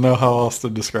know how else to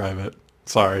describe it.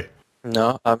 Sorry.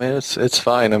 No, I mean, it's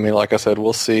fine. I mean, like I said,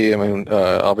 we'll see. I mean,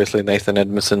 obviously Nathan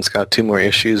Edmondson's got 2 more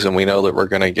issues, and we know that we're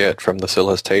going to get from the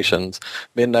solicitations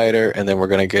Midnighter, and then we're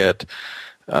going to get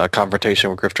confrontation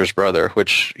with Grifter's brother,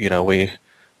 which,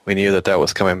 we knew that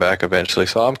was coming back eventually.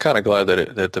 So I'm kind of glad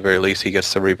that at the very least he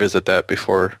gets to revisit that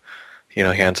before, he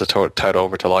hands the title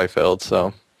over to Liefeld.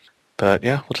 So, but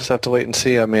yeah, we'll just have to wait and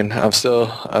see. I mean, I'm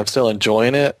still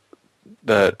enjoying it.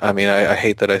 But I mean, I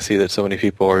hate that I see that so many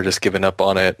people are just giving up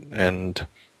on it, and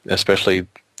especially, with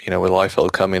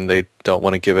Liefeld coming, they don't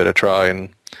want to give it a try. And,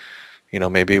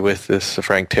 maybe with this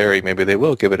Frank Terry, maybe they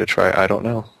will give it a try. I don't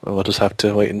know. We'll just have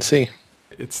to wait and see.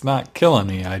 It's not killing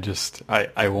me.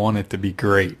 I want it to be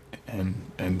great.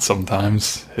 And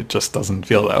sometimes it just doesn't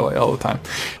feel that way all the time.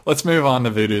 Let's move on to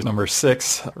Voodoo number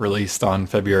 6, released on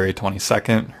February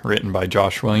 22nd, written by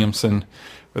Josh Williamson,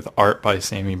 with art by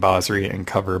Sammy Basri and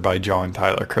cover by John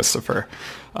Tyler Christopher.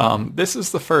 This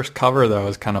is the first cover that I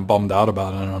was kind of bummed out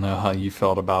about. I don't know how you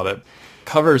felt about it.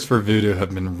 Covers for Voodoo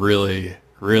have been really,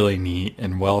 really neat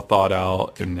and well thought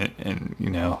out, and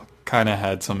kind of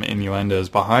had some innuendos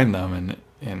behind them, and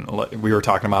we were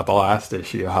talking about the last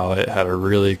issue, how it had a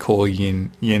really cool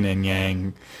yin and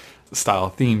yang style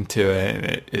theme to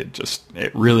it, and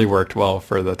it really worked well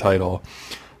for the title.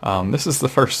 This is the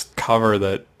first cover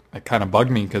that kind of bugged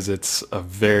me because it's a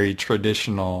very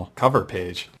traditional cover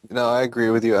page. No, I agree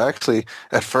with you. Actually,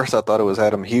 at first I thought it was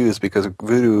Adam Hughes because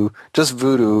Voodoo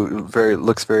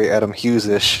looks very Adam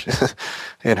Hughes-ish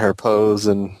in her pose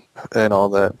and all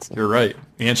that. You're right.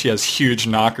 And she has huge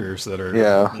knockers that are...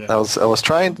 Yeah. I was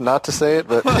trying not to say it,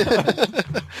 but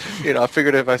I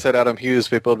figured if I said Adam Hughes,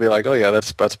 people would be like, oh yeah,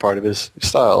 that's part of his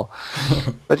style.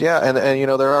 But yeah, and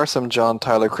there are some John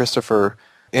Tyler Christopher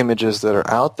images that are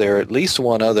out there, at least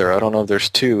one other. I don't know if there's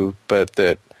two, but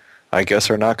that I guess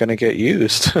are not going to get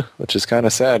used, which is kind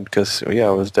of sad because, I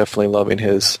was definitely loving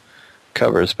his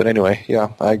covers. But anyway, yeah,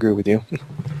 I agree with you.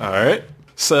 All right.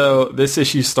 So this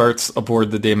issue starts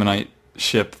aboard the Daemonite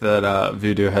ship that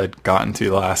Voodoo had gotten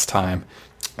to last time.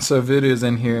 So Voodoo's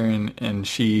in here and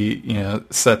she,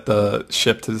 set the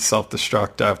ship to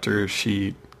self-destruct after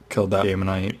she killed that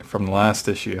Daemonite from the last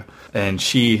issue. And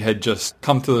she had just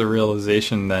come to the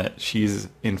realization that she's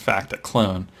in fact a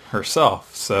clone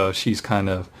herself. So she's kind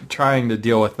of trying to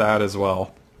deal with that as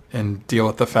well and deal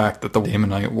with the fact that the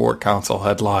Daemonite War Council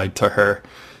had lied to her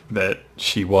that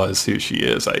she was who she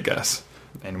is, I guess.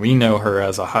 And we know her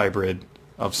as a hybrid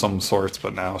of some sorts,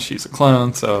 but now she's a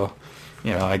clone. So,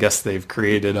 I guess they've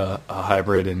created a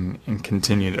hybrid and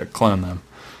continue to clone them.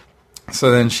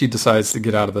 So then she decides to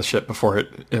get out of the ship before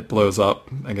it blows up.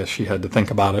 I guess she had to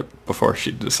think about it before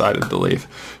she decided to leave.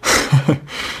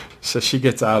 So she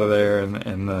gets out of there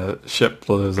and the ship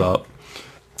blows up.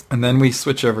 And then we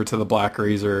switch over to the Black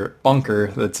Razor bunker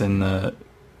that's in the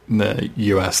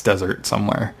U.S. desert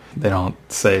somewhere. They don't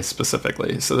say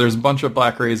specifically. So there's a bunch of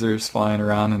Black Razors flying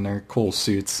around in their cool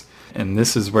suits. And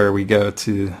this is where we go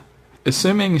to,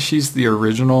 assuming she's the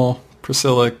original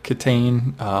Priscilla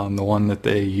Catane, the one that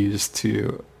they used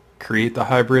to create the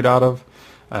hybrid out of.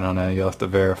 I don't know. You'll have to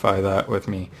verify that with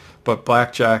me. But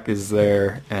Blackjack is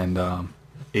there, and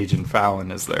Agent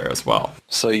Fallon is there as well.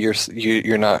 So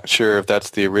you're not sure if that's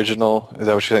the original? Is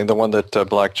that what you're saying? The one that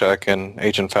Blackjack and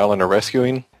Agent Fallon are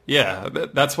rescuing? Yeah,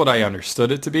 that's what I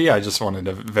understood it to be. I just wanted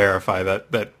to verify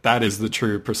that is the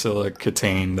true Priscilla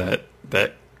Catane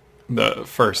that the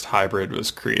first hybrid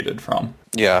was created from.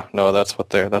 Yeah, no, that's what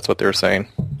they're saying.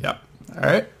 Yeah. All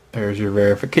right. There's your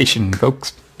verification,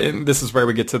 folks. And this is where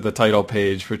we get to the title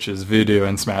page, which is Voodoo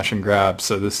and Smash and Grab.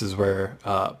 So this is where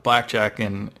Blackjack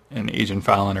and Agent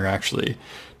Fallon are actually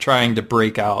trying to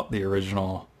break out the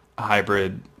original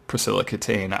hybrid Priscilla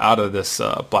Catane out of this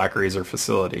Black Razor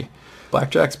facility.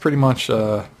 Blackjack's pretty much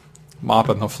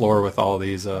mopping the floor with all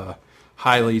these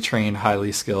highly trained,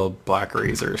 highly skilled Black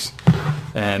Razors.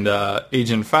 And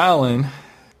Agent Fallon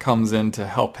comes in to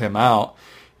help him out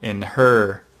in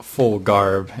her full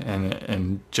garb.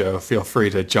 And Joe, feel free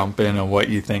to jump in on what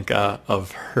you think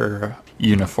of her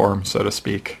uniform, so to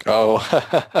speak. Oh,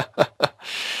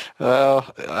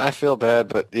 well, I feel bad,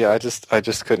 but yeah, I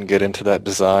just couldn't get into that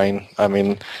design. I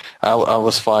mean, I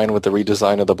was fine with the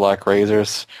redesign of the Black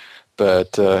Razors,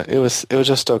 but it was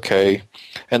just okay.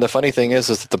 And the funny thing is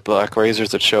that the Black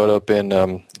Razors that showed up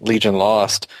in Legion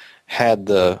Lost had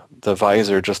the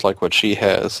visor just like what she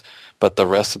has, but the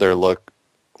rest of their look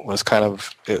was kind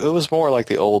of, it was more like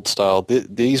the old style.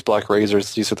 These Black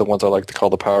Razors, these are the ones I like to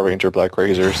call the Power Ranger Black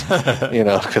Razors,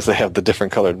 because they have the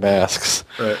different colored masks.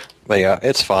 Right. But yeah,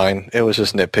 it's fine. It was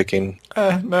just nitpicking.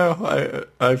 No,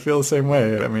 I feel the same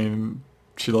way. I mean,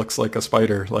 she looks like a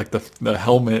spider. Like the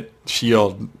helmet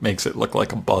shield makes it look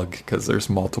like a bug because there's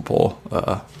multiple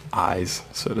eyes,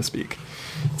 so to speak.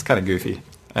 It's kind of goofy.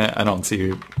 I don't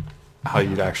see how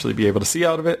you'd actually be able to see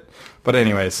out of it. But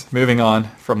anyways, moving on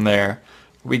from there,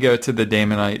 we go to the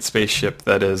Daemonite spaceship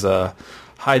that is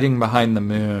hiding behind the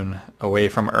moon away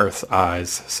from Earth's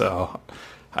eyes. So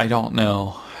I don't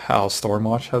know how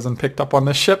Stormwatch hasn't picked up on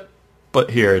this ship, but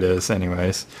here it is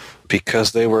anyways.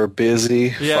 Because they were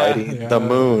busy fighting the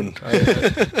moon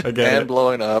and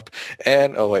blowing up.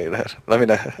 And, oh wait,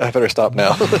 I better stop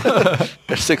now.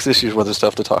 There's 6 issues worth of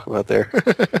stuff to talk about there.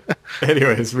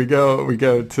 Anyways, we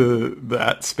go to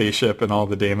that spaceship and all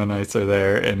the Damonites are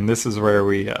there, and this is where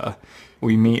we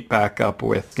meet back up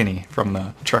with Skinny from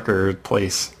the trucker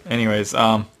place. Anyways,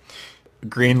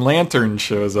 Green Lantern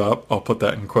shows up. I'll put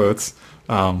that in quotes.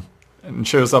 And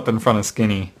shows up in front of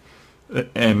Skinny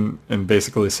and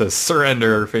basically says,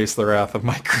 "Surrender or face the wrath of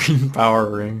my green power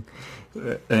ring."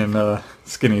 And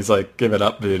Skinny's like, "Give it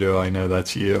up, Voodoo. I know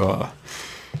that's you."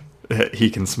 He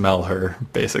can smell her,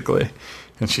 basically.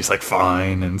 And she's like,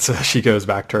 "Fine." And so she goes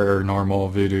back to her normal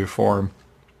Voodoo form.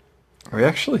 We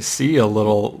actually see a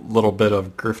little bit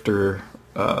of Grifter,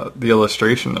 the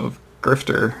illustration of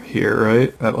Grifter here,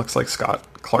 right? That looks like Scott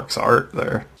Clark's art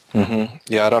there. Mm-hmm.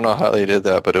 Yeah, I don't know how they did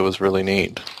that, but it was really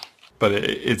neat. But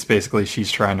it's basically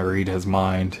she's trying to read his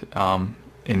mind, and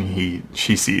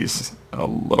she sees a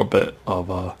little bit of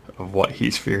what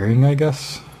he's fearing, I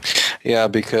guess. Yeah,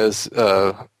 because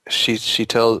she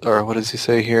tells, or what does he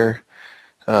say here?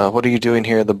 What are you doing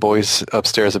here? The boys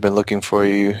upstairs have been looking for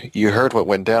you. You heard what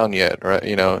went down yet, right?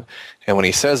 You know, and when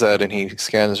he says that and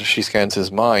she scans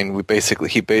his mind,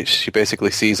 she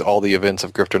basically sees all the events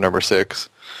of Grifter number 6,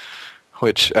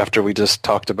 which after we just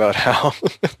talked about how,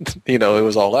 it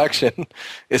was all action,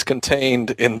 is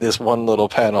contained in this one little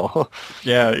panel.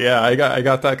 Yeah, I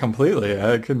got that completely.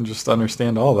 I couldn't just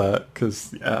understand all that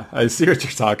because, I see what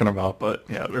you're talking about, but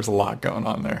yeah, there's a lot going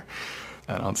on there.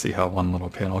 I don't see how one little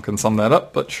panel can sum that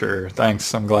up, but sure,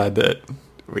 thanks. I'm glad that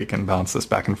we can bounce this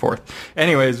back and forth.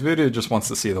 Anyways, Voodoo just wants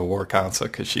to see the War Council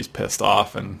because she's pissed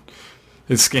off, and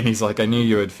his Skinny's like, "I knew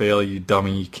you would fail, you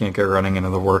dummy. You can't go running into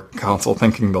the War Council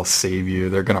thinking they'll save you.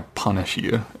 They're going to punish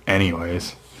you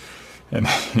anyways." And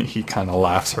he kind of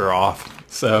laughs her off.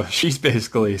 So she's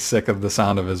basically sick of the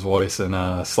sound of his voice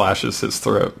and slashes his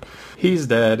throat. He's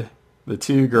dead. The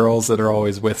two girls that are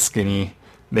always with Skinny,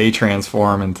 they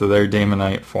transform into their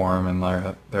Daemonite form,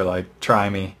 and they're like, "Try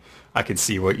me. I can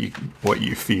see what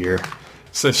you fear."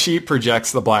 So she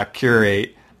projects the Black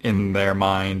Curate in their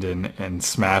mind and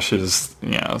smashes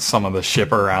some of the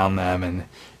ship around them,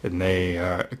 and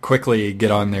they quickly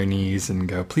get on their knees and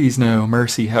go, "Please no,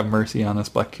 mercy, have mercy on us,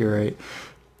 Black Curate."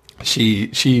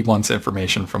 She wants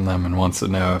information from them and wants to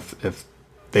know if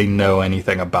they know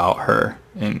anything about her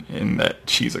and that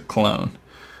she's a clone.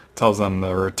 Tells them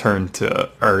to return to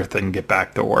Earth and get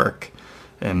back to work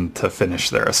and to finish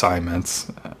their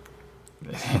assignments.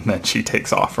 And then she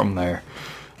takes off from there.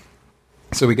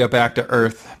 So we go back to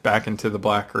Earth, back into the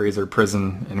Black Razor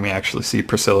prison, and we actually see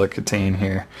Priscilla Catane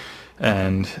here.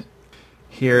 And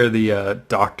here the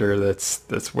doctor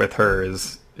that's with her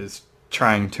is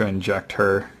trying to inject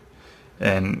her.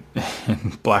 And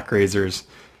Black Razors,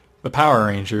 the Power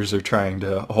Rangers, are trying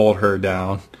to hold her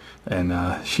down.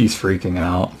 And she's freaking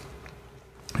out.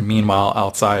 And meanwhile,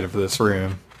 outside of this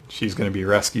room, she's going to be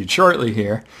rescued shortly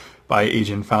here by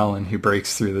Agent Fallon, who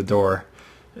breaks through the door,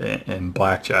 and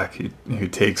Blackjack, who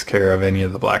takes care of any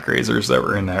of the Black Razors that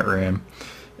were in that room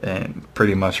and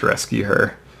pretty much rescue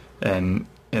her. And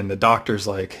the doctor's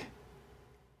like,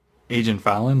 Agent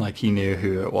Fallon, like he knew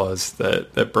who it was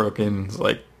that broke in. He's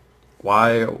like,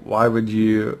 why would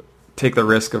you take the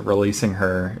risk of releasing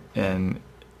her and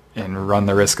run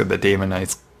the risk of the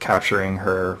Daemonites capturing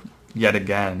her yet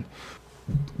again?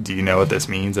 Do you know what this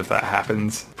means if that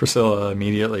happens? Priscilla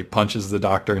immediately punches the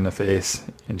doctor in the face,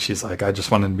 and she's like, "I just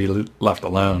wanted to be left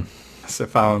alone." So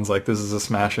Fallon's like, "This is a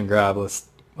smash and grab.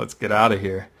 Let's get out of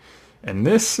here." And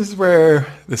this is where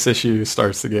this issue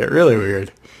starts to get really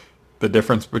weird. The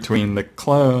difference between the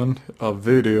clone of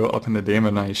Voodoo up in the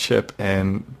Daemonite ship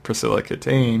and Priscilla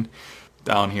Catane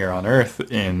down here on Earth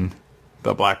in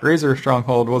the Black Razor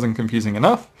stronghold wasn't confusing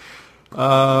enough.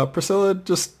 Priscilla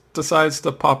just decides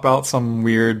to pop out some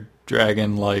weird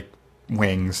dragon-like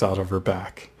wings out of her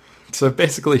back. So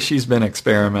basically she's been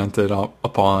experimented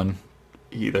upon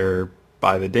either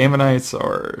by the Daemonites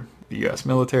or the U.S.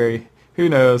 military. Who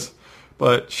knows?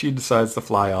 But she decides to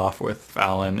fly off with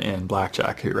Fallon and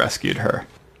Blackjack, who rescued her.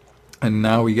 And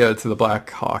now we go to the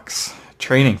Blackhawks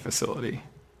training facility.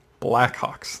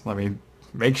 Blackhawks. Let me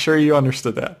make sure you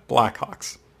understood that.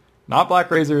 Blackhawks. Not Black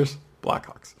Razors,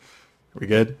 Blackhawks. We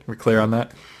good? We clear on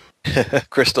that?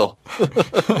 Crystal.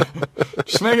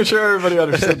 Just making sure everybody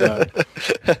understood that.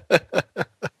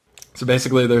 So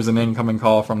basically there's an incoming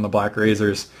call from the Black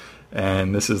Razors,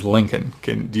 and this is Lincoln.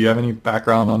 Do you have any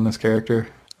background on this character?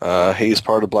 He's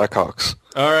part of Blackhawks.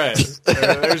 All right.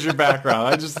 There's your background.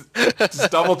 I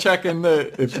just double checking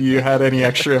that if you had any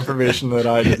extra information that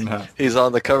I didn't have. He's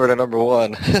on the cover to number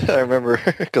 1. I remember,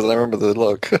 because I remember the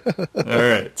look. All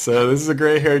right. So this is a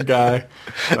gray-haired guy.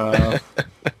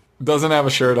 Doesn't have a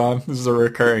shirt on. This is a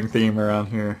recurring theme around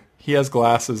here. He has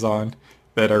glasses on,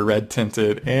 that are red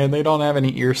tinted, and they don't have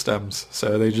any ear stems,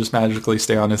 so they just magically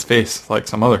stay on his face like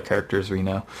some other characters we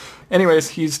know. Anyways,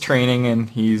 he's training and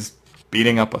he's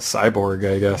beating up a cyborg,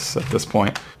 I guess, at this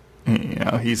point. You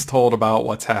know, he's told about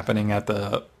what's happening at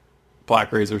the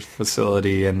Black Razor's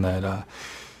facility and that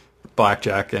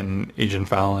Blackjack and Agent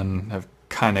Fallon have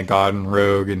kind of gone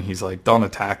rogue, and he's like, don't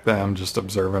attack them, just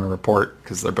observe and report,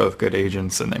 because they're both good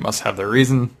agents and they must have their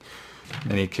reason.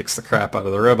 And he kicks the crap out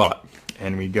of the robot.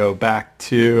 And we go back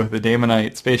to the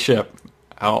Daemonite spaceship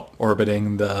out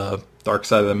orbiting the dark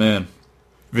side of the moon.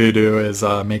 Voodoo is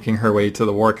making her way to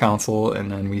the War Council,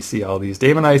 and then we see all these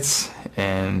Daemonites,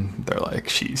 and they're like,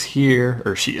 she's here,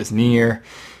 or she is near,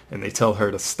 and they tell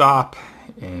her to stop,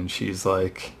 and she's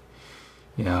like,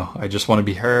 you know, I just want to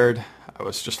be heard. I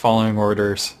was just following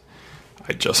orders.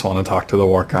 I just want to talk to the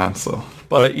War Council.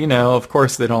 But, you know, of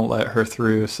course they don't let her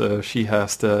through, so she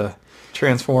has to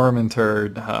transform into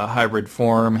her hybrid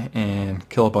form and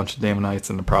kill a bunch of Daemonites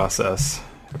in the process,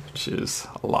 which is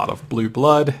a lot of blue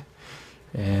blood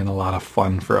and a lot of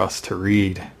fun for us to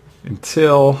read.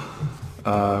 Until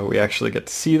we actually get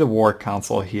to see the War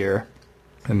Council here,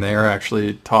 and they're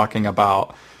actually talking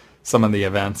about some of the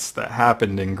events that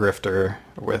happened in Grifter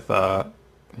with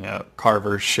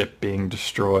Carver's ship being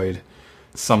destroyed,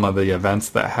 some of the events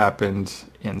that happened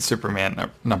in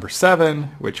Superman number 7,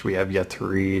 which we have yet to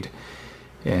read,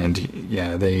 and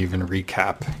yeah, they even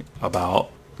recap about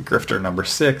Grifter number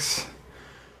 6,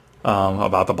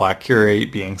 about the Black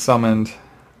Curate being summoned,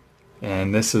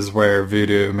 and this is where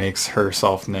Voodoo makes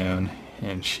herself known,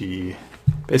 and she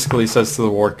basically says to the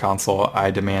War Council,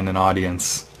 I demand an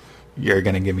audience. You're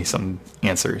going to give me some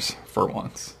answers for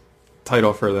once.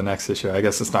 Title for the next issue, I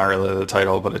guess it's not really the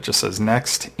title, but it just says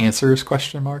Next Answers ?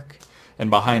 And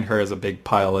behind her is a big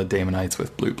pile of Daemonites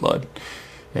with blue blood.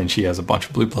 And she has a bunch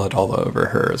of blue blood all over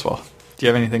her as well. Do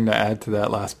you have anything to add to that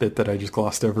last bit that I just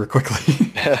glossed over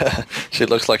quickly? She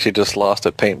looks like she just lost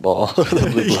a paintball. The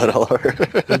blue blood all over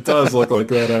her. It does look like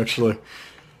that, actually.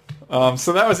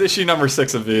 So that was issue number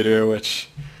 6 of Voodoo, which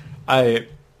I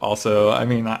don't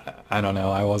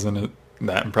know. I wasn't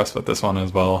that impressed with this one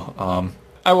as well.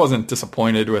 I wasn't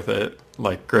disappointed with it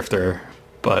like Grifter,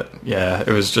 but yeah, it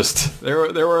was just, there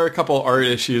were a couple art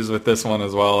issues with this one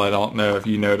as well. I don't know if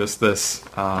you noticed this.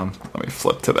 Let me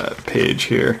flip to that page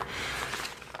here.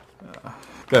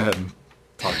 Go ahead and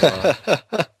talk about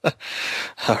it.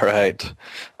 All right.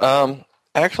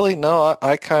 Actually, no,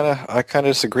 I kind of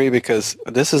disagree, because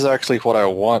this is actually what I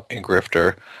want in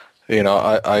Grifter. You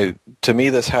know, to me,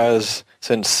 this has,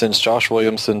 since Josh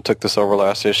Williamson took this over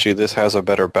last issue, this has a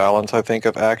better balance, I think,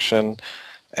 of action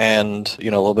and,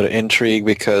 you know, a little bit of intrigue,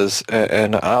 because,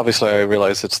 and obviously I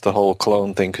realize it's the whole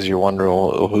clone thing, because you're wondering,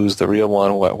 well, who's the real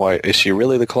one? Why is she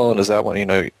really the clone? Is that one, you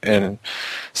know? And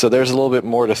so there's a little bit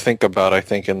more to think about, I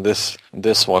think, in this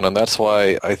one, and that's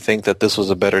why I think that this was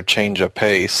a better change of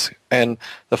pace. And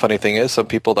the funny thing is, some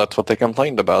people, that's what they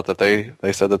complained about, that they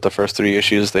said that the first 3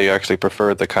 issues, they actually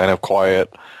preferred the kind of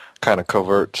quiet, kind of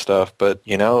covert stuff. But,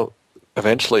 you know,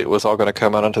 eventually it was all going to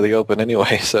come out into the open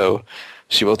anyway, so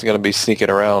she wasn't going to be sneaking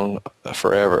around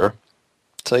forever.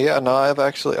 So yeah, no, I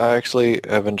actually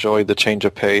have enjoyed the change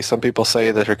of pace. Some people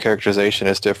say that her characterization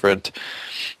is different.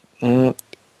 I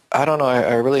don't know.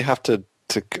 I really have to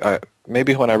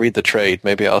maybe when I read the trade,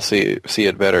 maybe I'll see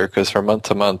it better, because from month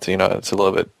to month, you know, it's a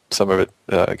little bit, some of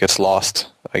it gets lost,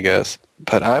 I guess.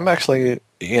 But I'm actually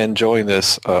enjoying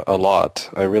this a lot.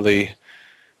 I really,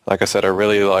 like I said, I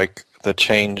really like the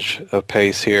change of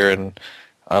pace here, and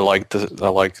I like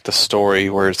the story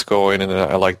where it's going, and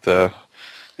I like the.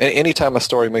 Anytime a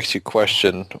story makes you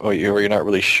question, or you're not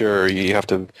really sure, you have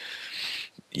to.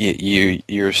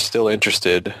 You're still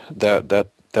interested.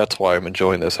 That's why I'm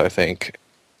enjoying this, I think.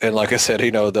 And like I said,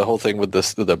 you know, the whole thing with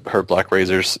her Black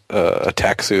Razor's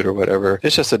attack suit or whatever,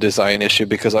 it's just a design issue,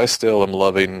 because I still am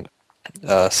loving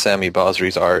Sami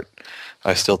Basri's art.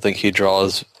 I still think he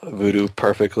draws Voodoo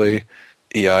perfectly.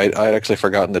 Yeah, I'd actually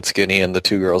forgotten that Skinny and the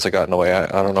 2 girls had gotten away.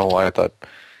 I don't know why I thought.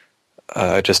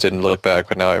 I just didn't look back,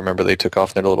 but now I remember they took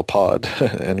off in their little pod,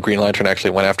 and Green Lantern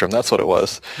actually went after him. That's what it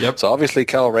was. Yep. So obviously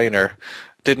Cal Rayner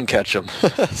didn't catch him.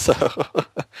 So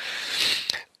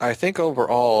I think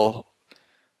overall,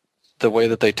 the way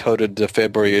that they toted the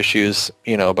February issues,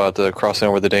 you know, about the crossing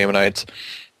over the Daemonites,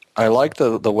 I like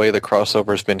the way the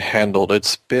crossover's been handled.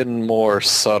 It's been more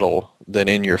subtle than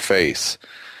in your face,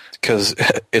 because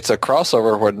it's a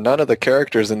crossover where none of the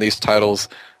characters in these titles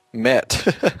met.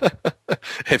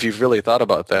 If you've really thought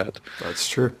about that. That's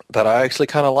true. That I actually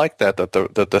kind of like that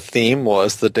the theme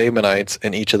was the Daemonites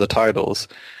in each of the titles,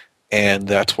 and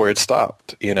that's where it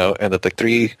stopped, you know, and that the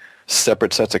 3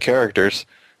 separate sets of characters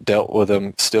dealt with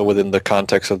them still within the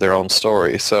context of their own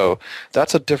story. So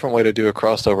that's a different way to do a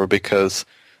crossover because,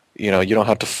 you don't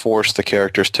have to force the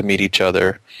characters to meet each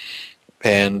other.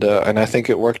 And I think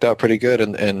it worked out pretty good.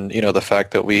 And the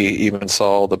fact that we even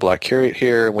saw the Black Curate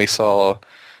here, and we saw,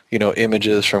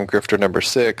 images from Grifter number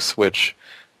 6, which,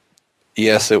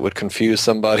 yes, it would confuse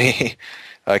somebody.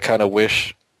 I kind of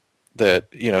wish that,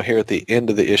 here at the end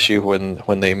of the issue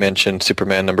when they mentioned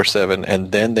Superman number 7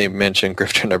 and then they mentioned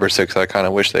Grifter number 6, I kind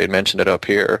of wish they had mentioned it up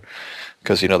here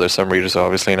because, there's some readers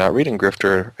obviously not reading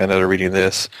Grifter and that are reading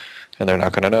this and they're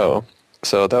not going to know.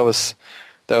 So that was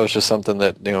just something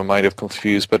that, might have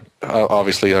confused, but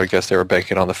obviously I guess they were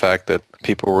banking on the fact that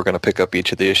people were going to pick up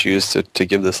each of the issues to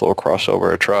give this little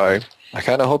crossover a try. I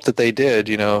kind of hope that they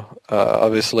did,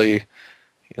 obviously,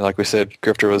 like we said,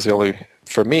 Grifter was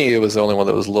for me, it was the only one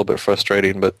that was a little bit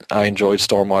frustrating, but I enjoyed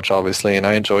Stormwatch, obviously, and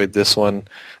I enjoyed this one.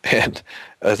 And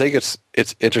I think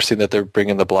it's interesting that they're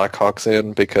bringing the Blackhawks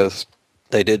in because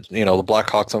they did, the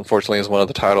Blackhawks, unfortunately, is one of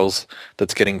the titles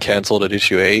that's getting canceled at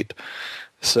issue 8.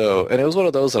 So, and it was one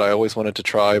of those that I always wanted to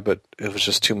try, but it was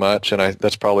just too much, and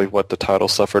that's probably what the title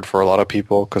suffered for a lot of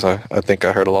people because I think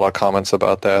I heard a lot of comments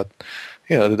about that.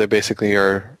 They basically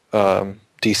are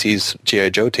DC's G.I.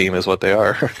 Joe team is what they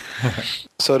are.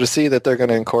 So to see that they're going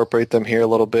to incorporate them here a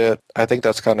little bit, I think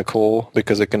that's kind of cool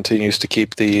because it continues to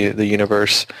keep the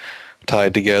universe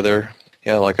tied together.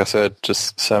 Like I said,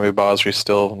 just Sammy Basri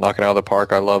still knocking out of the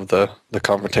park. I love the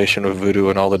confrontation with Voodoo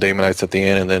and all the Damonites at the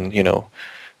end, and then,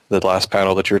 the last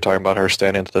panel that you were talking about, her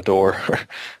standing at the door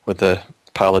with the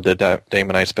pile of dead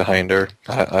Damonites behind her.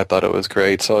 I thought it was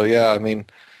great. So, yeah, I mean,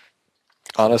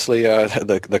 honestly,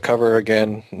 the cover,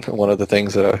 again, one of the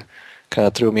things that kind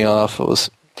of threw me off. I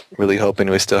was really hoping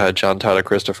we still had John Tyler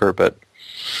Christopher, but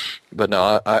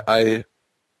no, I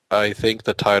think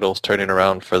the title's turning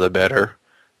around for the better,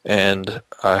 and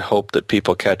I hope that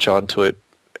people catch on to it,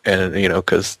 and,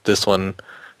 because this one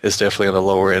is definitely on the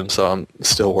lower end, so I'm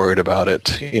still worried about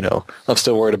it. I'm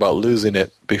still worried about losing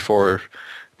it before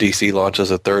DC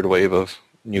launches a third wave of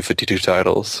New 52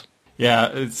 titles.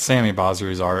 Yeah, Sammy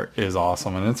Basri's art is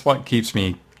awesome, and it's what keeps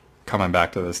me coming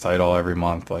back to this title every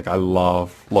month. Like, I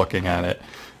love looking at it.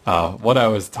 What I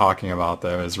was talking about,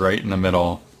 though, is right in the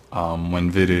middle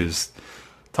when Voodoo's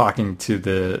talking to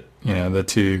the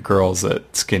two girls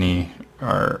that Skinny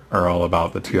are all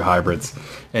about, the two hybrids.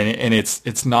 And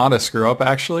it's not a screw-up,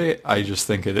 actually. I just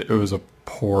think it was a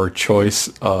poor choice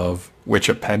of which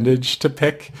appendage to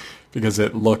pick, because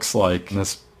it looks like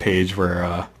this page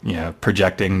where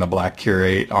projecting the Black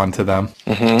Curate onto them.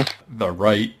 Mm-hmm. The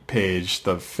right page,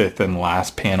 the fifth and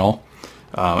last panel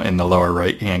in the lower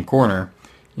right-hand corner,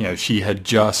 she had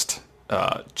just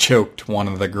choked one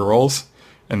of the girls,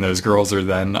 and those girls are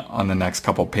then on the next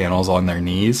couple panels on their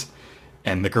knees.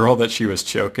 And the girl that she was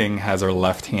choking has her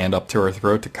left hand up to her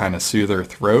throat to kind of soothe her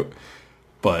throat.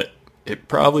 But it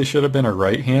probably should have been her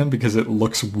right hand because it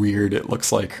looks weird. It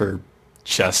looks like her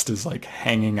chest is like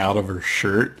hanging out of her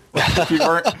shirt. Like, if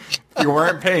you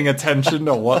weren't paying attention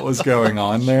to what was going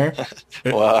on there.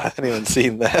 Wow, I hadn't even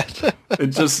seen that.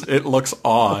 It looks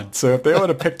odd. So if they would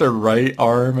have picked her right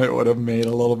arm, it would have made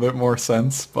a little bit more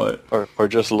sense. But or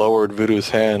just lowered Voodoo's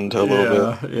hand a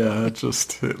little bit. Yeah,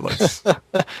 it looks.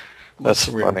 That's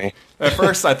funny. At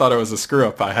first, I thought it was a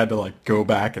screw-up. I had to go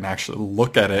back and actually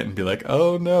look at it and be like,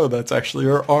 oh, no, that's actually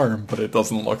her arm. But it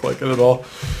doesn't look like it at all.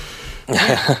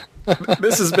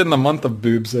 This has been the month of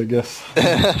boobs, I guess.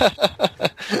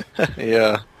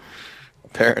 Yeah.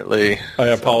 Apparently. I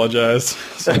apologize.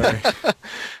 Sorry.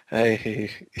 Hey,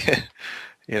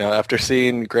 after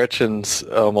seeing Gretchen's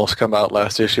almost come out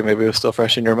last issue, maybe it was still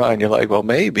fresh in your mind. You're like, well,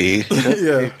 maybe.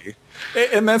 Yeah. Maybe.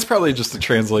 And that's probably just a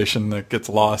translation that gets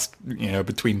lost,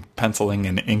 between penciling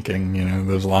and inking.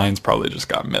 Those lines probably just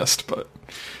got missed, but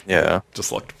yeah,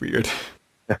 just looked weird.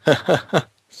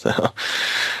 So,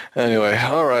 anyway,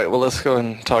 all right. Well, let's go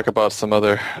and talk about some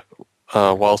other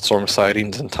Wildstorm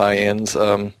sightings and tie-ins.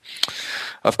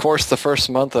 Of course, the first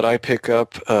month that I pick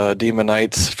up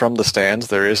Demonites from the stands,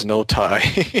 there is no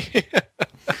tie.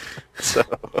 So,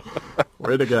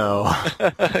 way to go!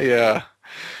 Yeah.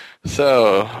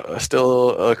 So,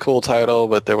 still a cool title,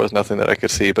 but there was nothing that I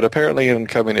could see. But apparently in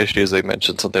coming issues, they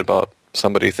mentioned something about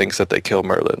somebody thinks that they killed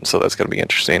Merlin, so that's going to be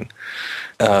interesting.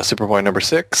 Superboy number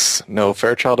 6, no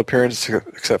Fairchild appearance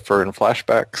except for in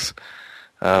flashbacks.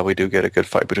 We do get a good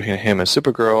fight between him and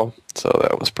Supergirl, so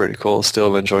that was pretty cool.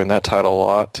 Still enjoying that title a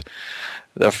lot.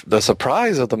 The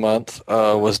surprise of the month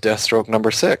was Deathstroke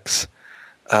number 6.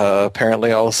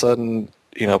 Apparently all of a sudden,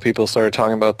 people started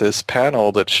talking about this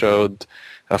panel that showed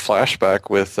a flashback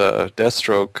with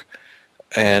Deathstroke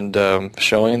and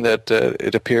showing that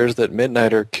it appears that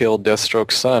Midnighter killed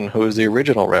Deathstroke's son, who is the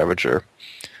original Ravager.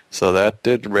 So that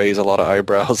did raise a lot of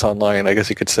eyebrows online, I guess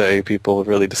you could say. People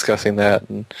really discussing that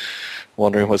and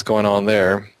wondering what's going on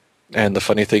there. And the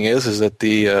funny thing is that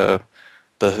the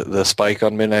spike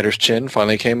on Midnighter's chin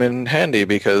finally came in handy,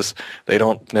 because they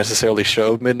don't necessarily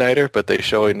show Midnighter, but they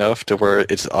show enough to where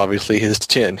it's obviously his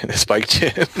chin, his spiked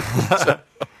chin. So.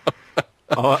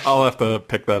 I'll have to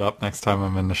pick that up next time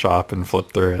I'm in the shop and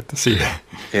flip through it to see.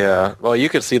 Yeah, well, you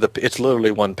can see it's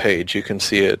literally one page. You can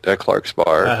see it at Clark's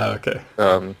Bar. Okay.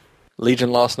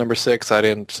 Legion Lost number 6, I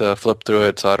didn't flip through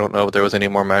it, so I don't know if there was any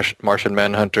more Martian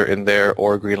Manhunter in there,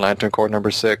 or Green Lantern Corps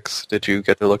number 6. Did you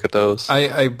get to look at those?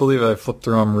 I believe I flipped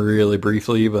through them really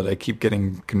briefly, but I keep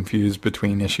getting confused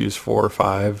between issues 4,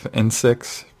 5, and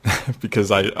 6, because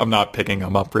I'm not picking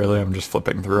them up really, I'm just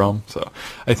flipping through them. So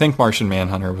I think Martian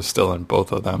Manhunter was still in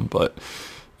both of them, but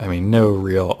I mean, no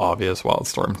real obvious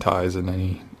Wildstorm ties in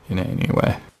any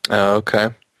way. Oh, okay.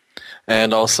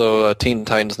 And also Teen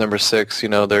Titans number 6,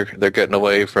 they're getting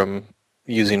away from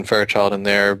using Fairchild in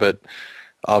there, but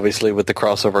obviously with the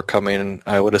crossover coming,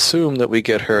 I would assume that we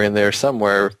get her in there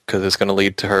somewhere, because it's going to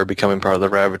lead to her becoming part of the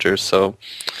Ravagers. So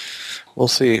we'll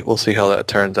see how that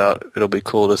turns out. It'll be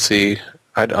cool to see.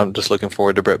 I'm just looking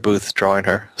forward to Brett Booth drawing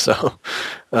her. So,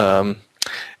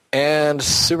 and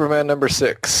Superman number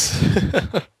 6.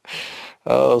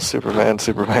 Oh, Superman.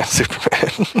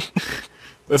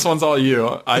 This one's all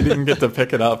you. I didn't get to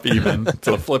pick it up even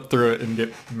to flip through it and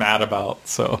get mad about.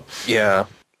 So yeah,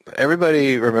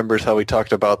 everybody remembers how we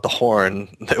talked about the horn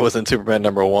that was in Superman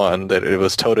number 1, that it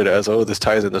was touted as, oh, this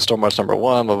ties into Stormwatch number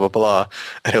 1, blah, blah, blah.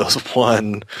 And it was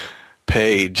one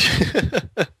page.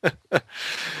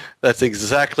 That's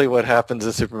exactly what happens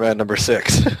in Superman number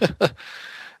 6.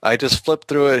 I just flipped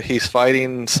through it. He's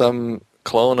fighting some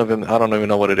clone of him. I don't even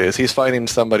know what it is. He's fighting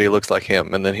somebody who looks like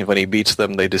him, and then when he beats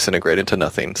them, they disintegrate into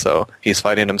nothing. So he's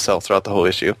fighting himself throughout the whole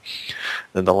issue.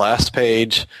 Then the last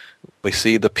page, we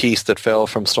see the piece that fell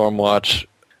from Stormwatch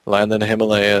land in the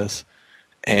Himalayas,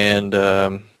 and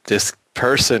this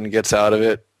person gets out of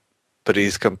it, but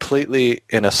he's completely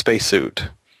in a spacesuit.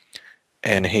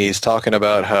 And he's talking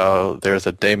about how there's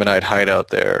a Daemonite hideout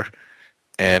there,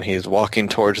 and he's walking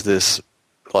towards this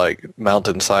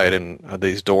mountainside, and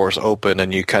these doors open,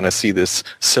 and you kind of see this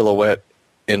silhouette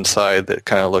inside that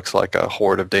kind of looks like a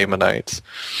horde of Daemonites.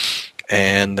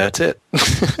 And that's it.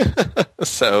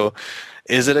 So,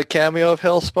 is it a cameo of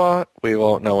Hellspot? We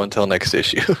won't know until next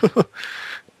issue.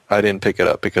 I didn't pick it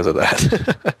up because of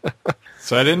that.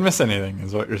 So I didn't miss anything,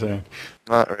 is what you're saying?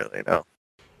 Not really, no.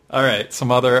 All right,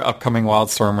 some other upcoming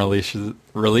Wildstorm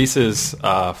releases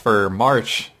for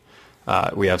March.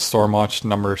 We have Stormwatch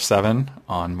number 7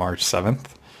 on March 7th.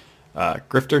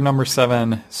 Grifter number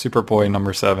 7, Superboy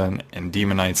number 7, and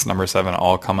Demonites number 7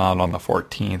 all come out on the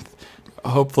 14th.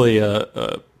 Hopefully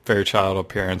a Fairchild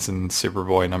appearance in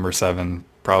Superboy number 7,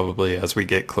 probably as we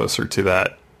get closer to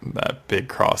that big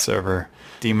crossover.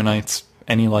 Demonites,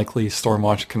 any likely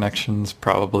Stormwatch connections?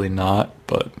 Probably not,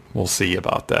 but we'll see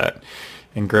about that.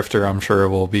 And Grifter, I'm sure,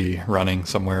 will be running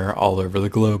somewhere all over the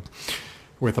globe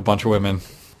with a bunch of women.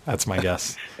 That's my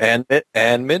guess. and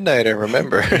Midnighter,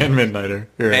 remember. And Midnighter.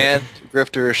 Right. And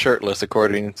Grifter is shirtless,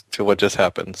 according to what just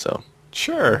happened. So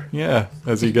sure, yeah.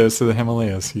 As he goes to the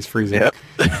Himalayas, he's freezing. Yep.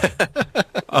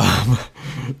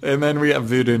 And then we have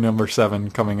Voodoo number 7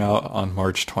 coming out on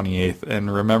March 28th.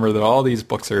 And remember that all these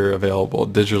books are available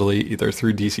digitally, either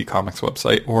through DC Comics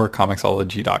website or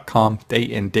Comixology.com,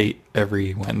 day and date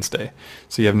every Wednesday.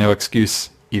 So you have no excuse,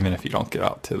 even if you don't get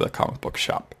out to the comic book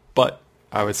shop. But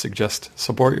I would suggest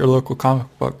support your local comic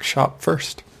book shop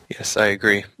first. Yes, I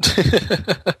agree.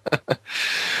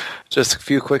 Just a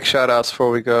few quick shout-outs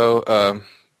before we go.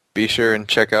 Be sure and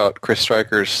check out Chris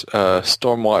Stryker's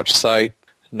Stormwatch site.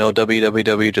 No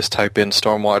www, just type in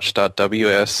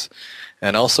stormwatch.ws.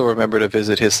 And also remember to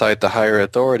visit his site, The Higher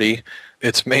Authority.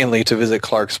 It's mainly to visit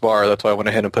Clark's Bar. That's why I went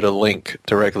ahead and put a link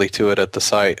directly to it at the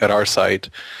site, at our site,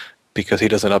 because he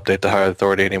doesn't update The Higher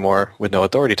Authority anymore with no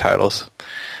authority titles.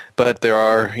 But there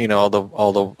are, all the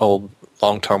old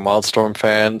long-term Wildstorm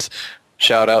fans.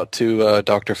 Shout out to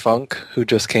Dr. Funk, who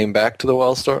just came back to the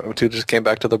Wildstorm, who just came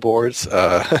back to the boards.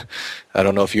 I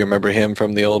don't know if you remember him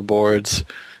from the old boards,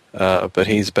 but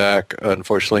he's back.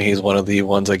 Unfortunately, he's one of the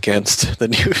ones against the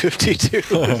new 52.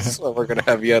 So we're going to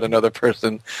have yet another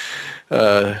person,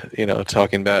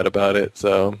 talking bad about it.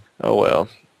 So, oh well.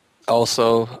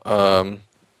 Also,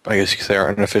 I guess you could say our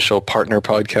unofficial partner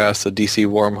podcast, the DC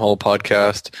Wormhole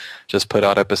podcast, just put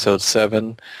out episode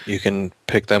 7. You can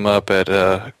pick them up at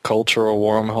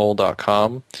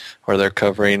culturalwormhole.com, where they're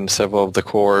covering several of the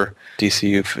core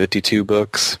DCU 52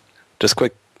 books. just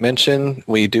quick mention,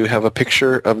 we do have a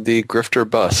picture of the Grifter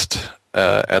bust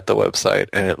at the website,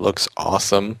 and it looks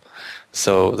awesome.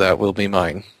 So that will be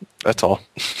mine. That's all.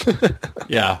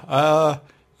 Yeah. I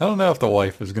don't know if the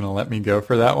wife is going to let me go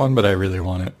for that one, but I really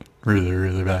want it. Really,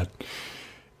 really bad.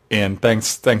 And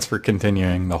thanks for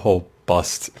continuing the whole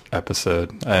bust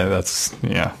episode. That's,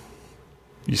 yeah.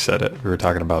 You said it. We were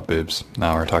talking about boobs.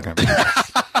 Now we're talking about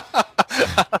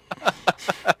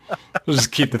We'll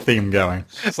just keep the theme going.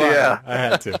 Sorry, Yeah. I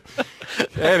had to.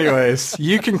 Anyways,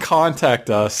 you can contact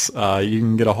us. You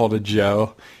can get a hold of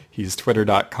Joe. He's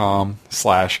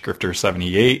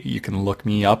twitter.com/grifter78. You can look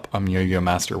me up. I'm Yo-Yo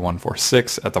Master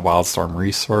 146 at the Wildstorm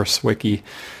Resource Wiki.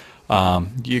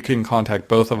 You can contact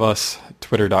both of us,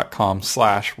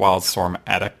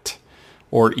 twitter.com/wildstormaddict,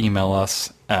 or email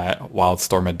us at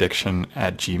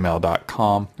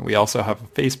wildstormaddiction@gmail.com. We also have a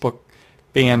Facebook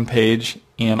fan page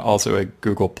and also a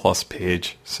Google Plus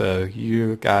page. So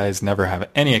you guys never have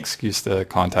any excuse to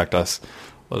contact us.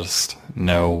 Let us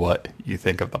know what you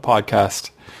think of the podcast.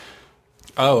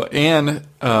 Oh, and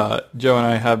Joe and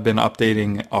I have been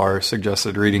updating our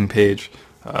suggested reading page.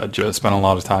 Joe spent a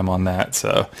lot of time on that,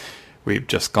 so we've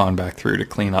just gone back through to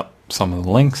clean up some of the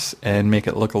links and make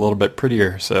it look a little bit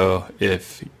prettier. So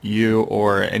if you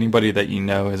or anybody that you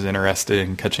know is interested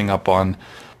in catching up on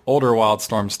older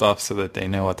Wildstorm stuff so that they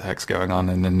know what the heck's going on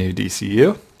in the new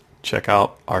DCU, check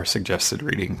out our suggested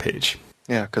reading page.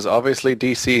 Yeah, because obviously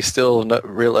DC still not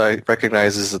really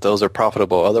recognizes that those are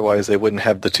profitable. Otherwise, they wouldn't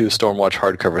have the 2 Stormwatch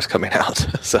hardcovers coming out.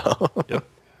 So, Yep.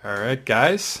 All right,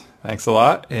 guys. Thanks a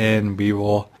lot, and we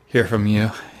will hear from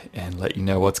you and let you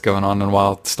know what's going on in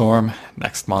Wildstorm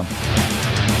next month.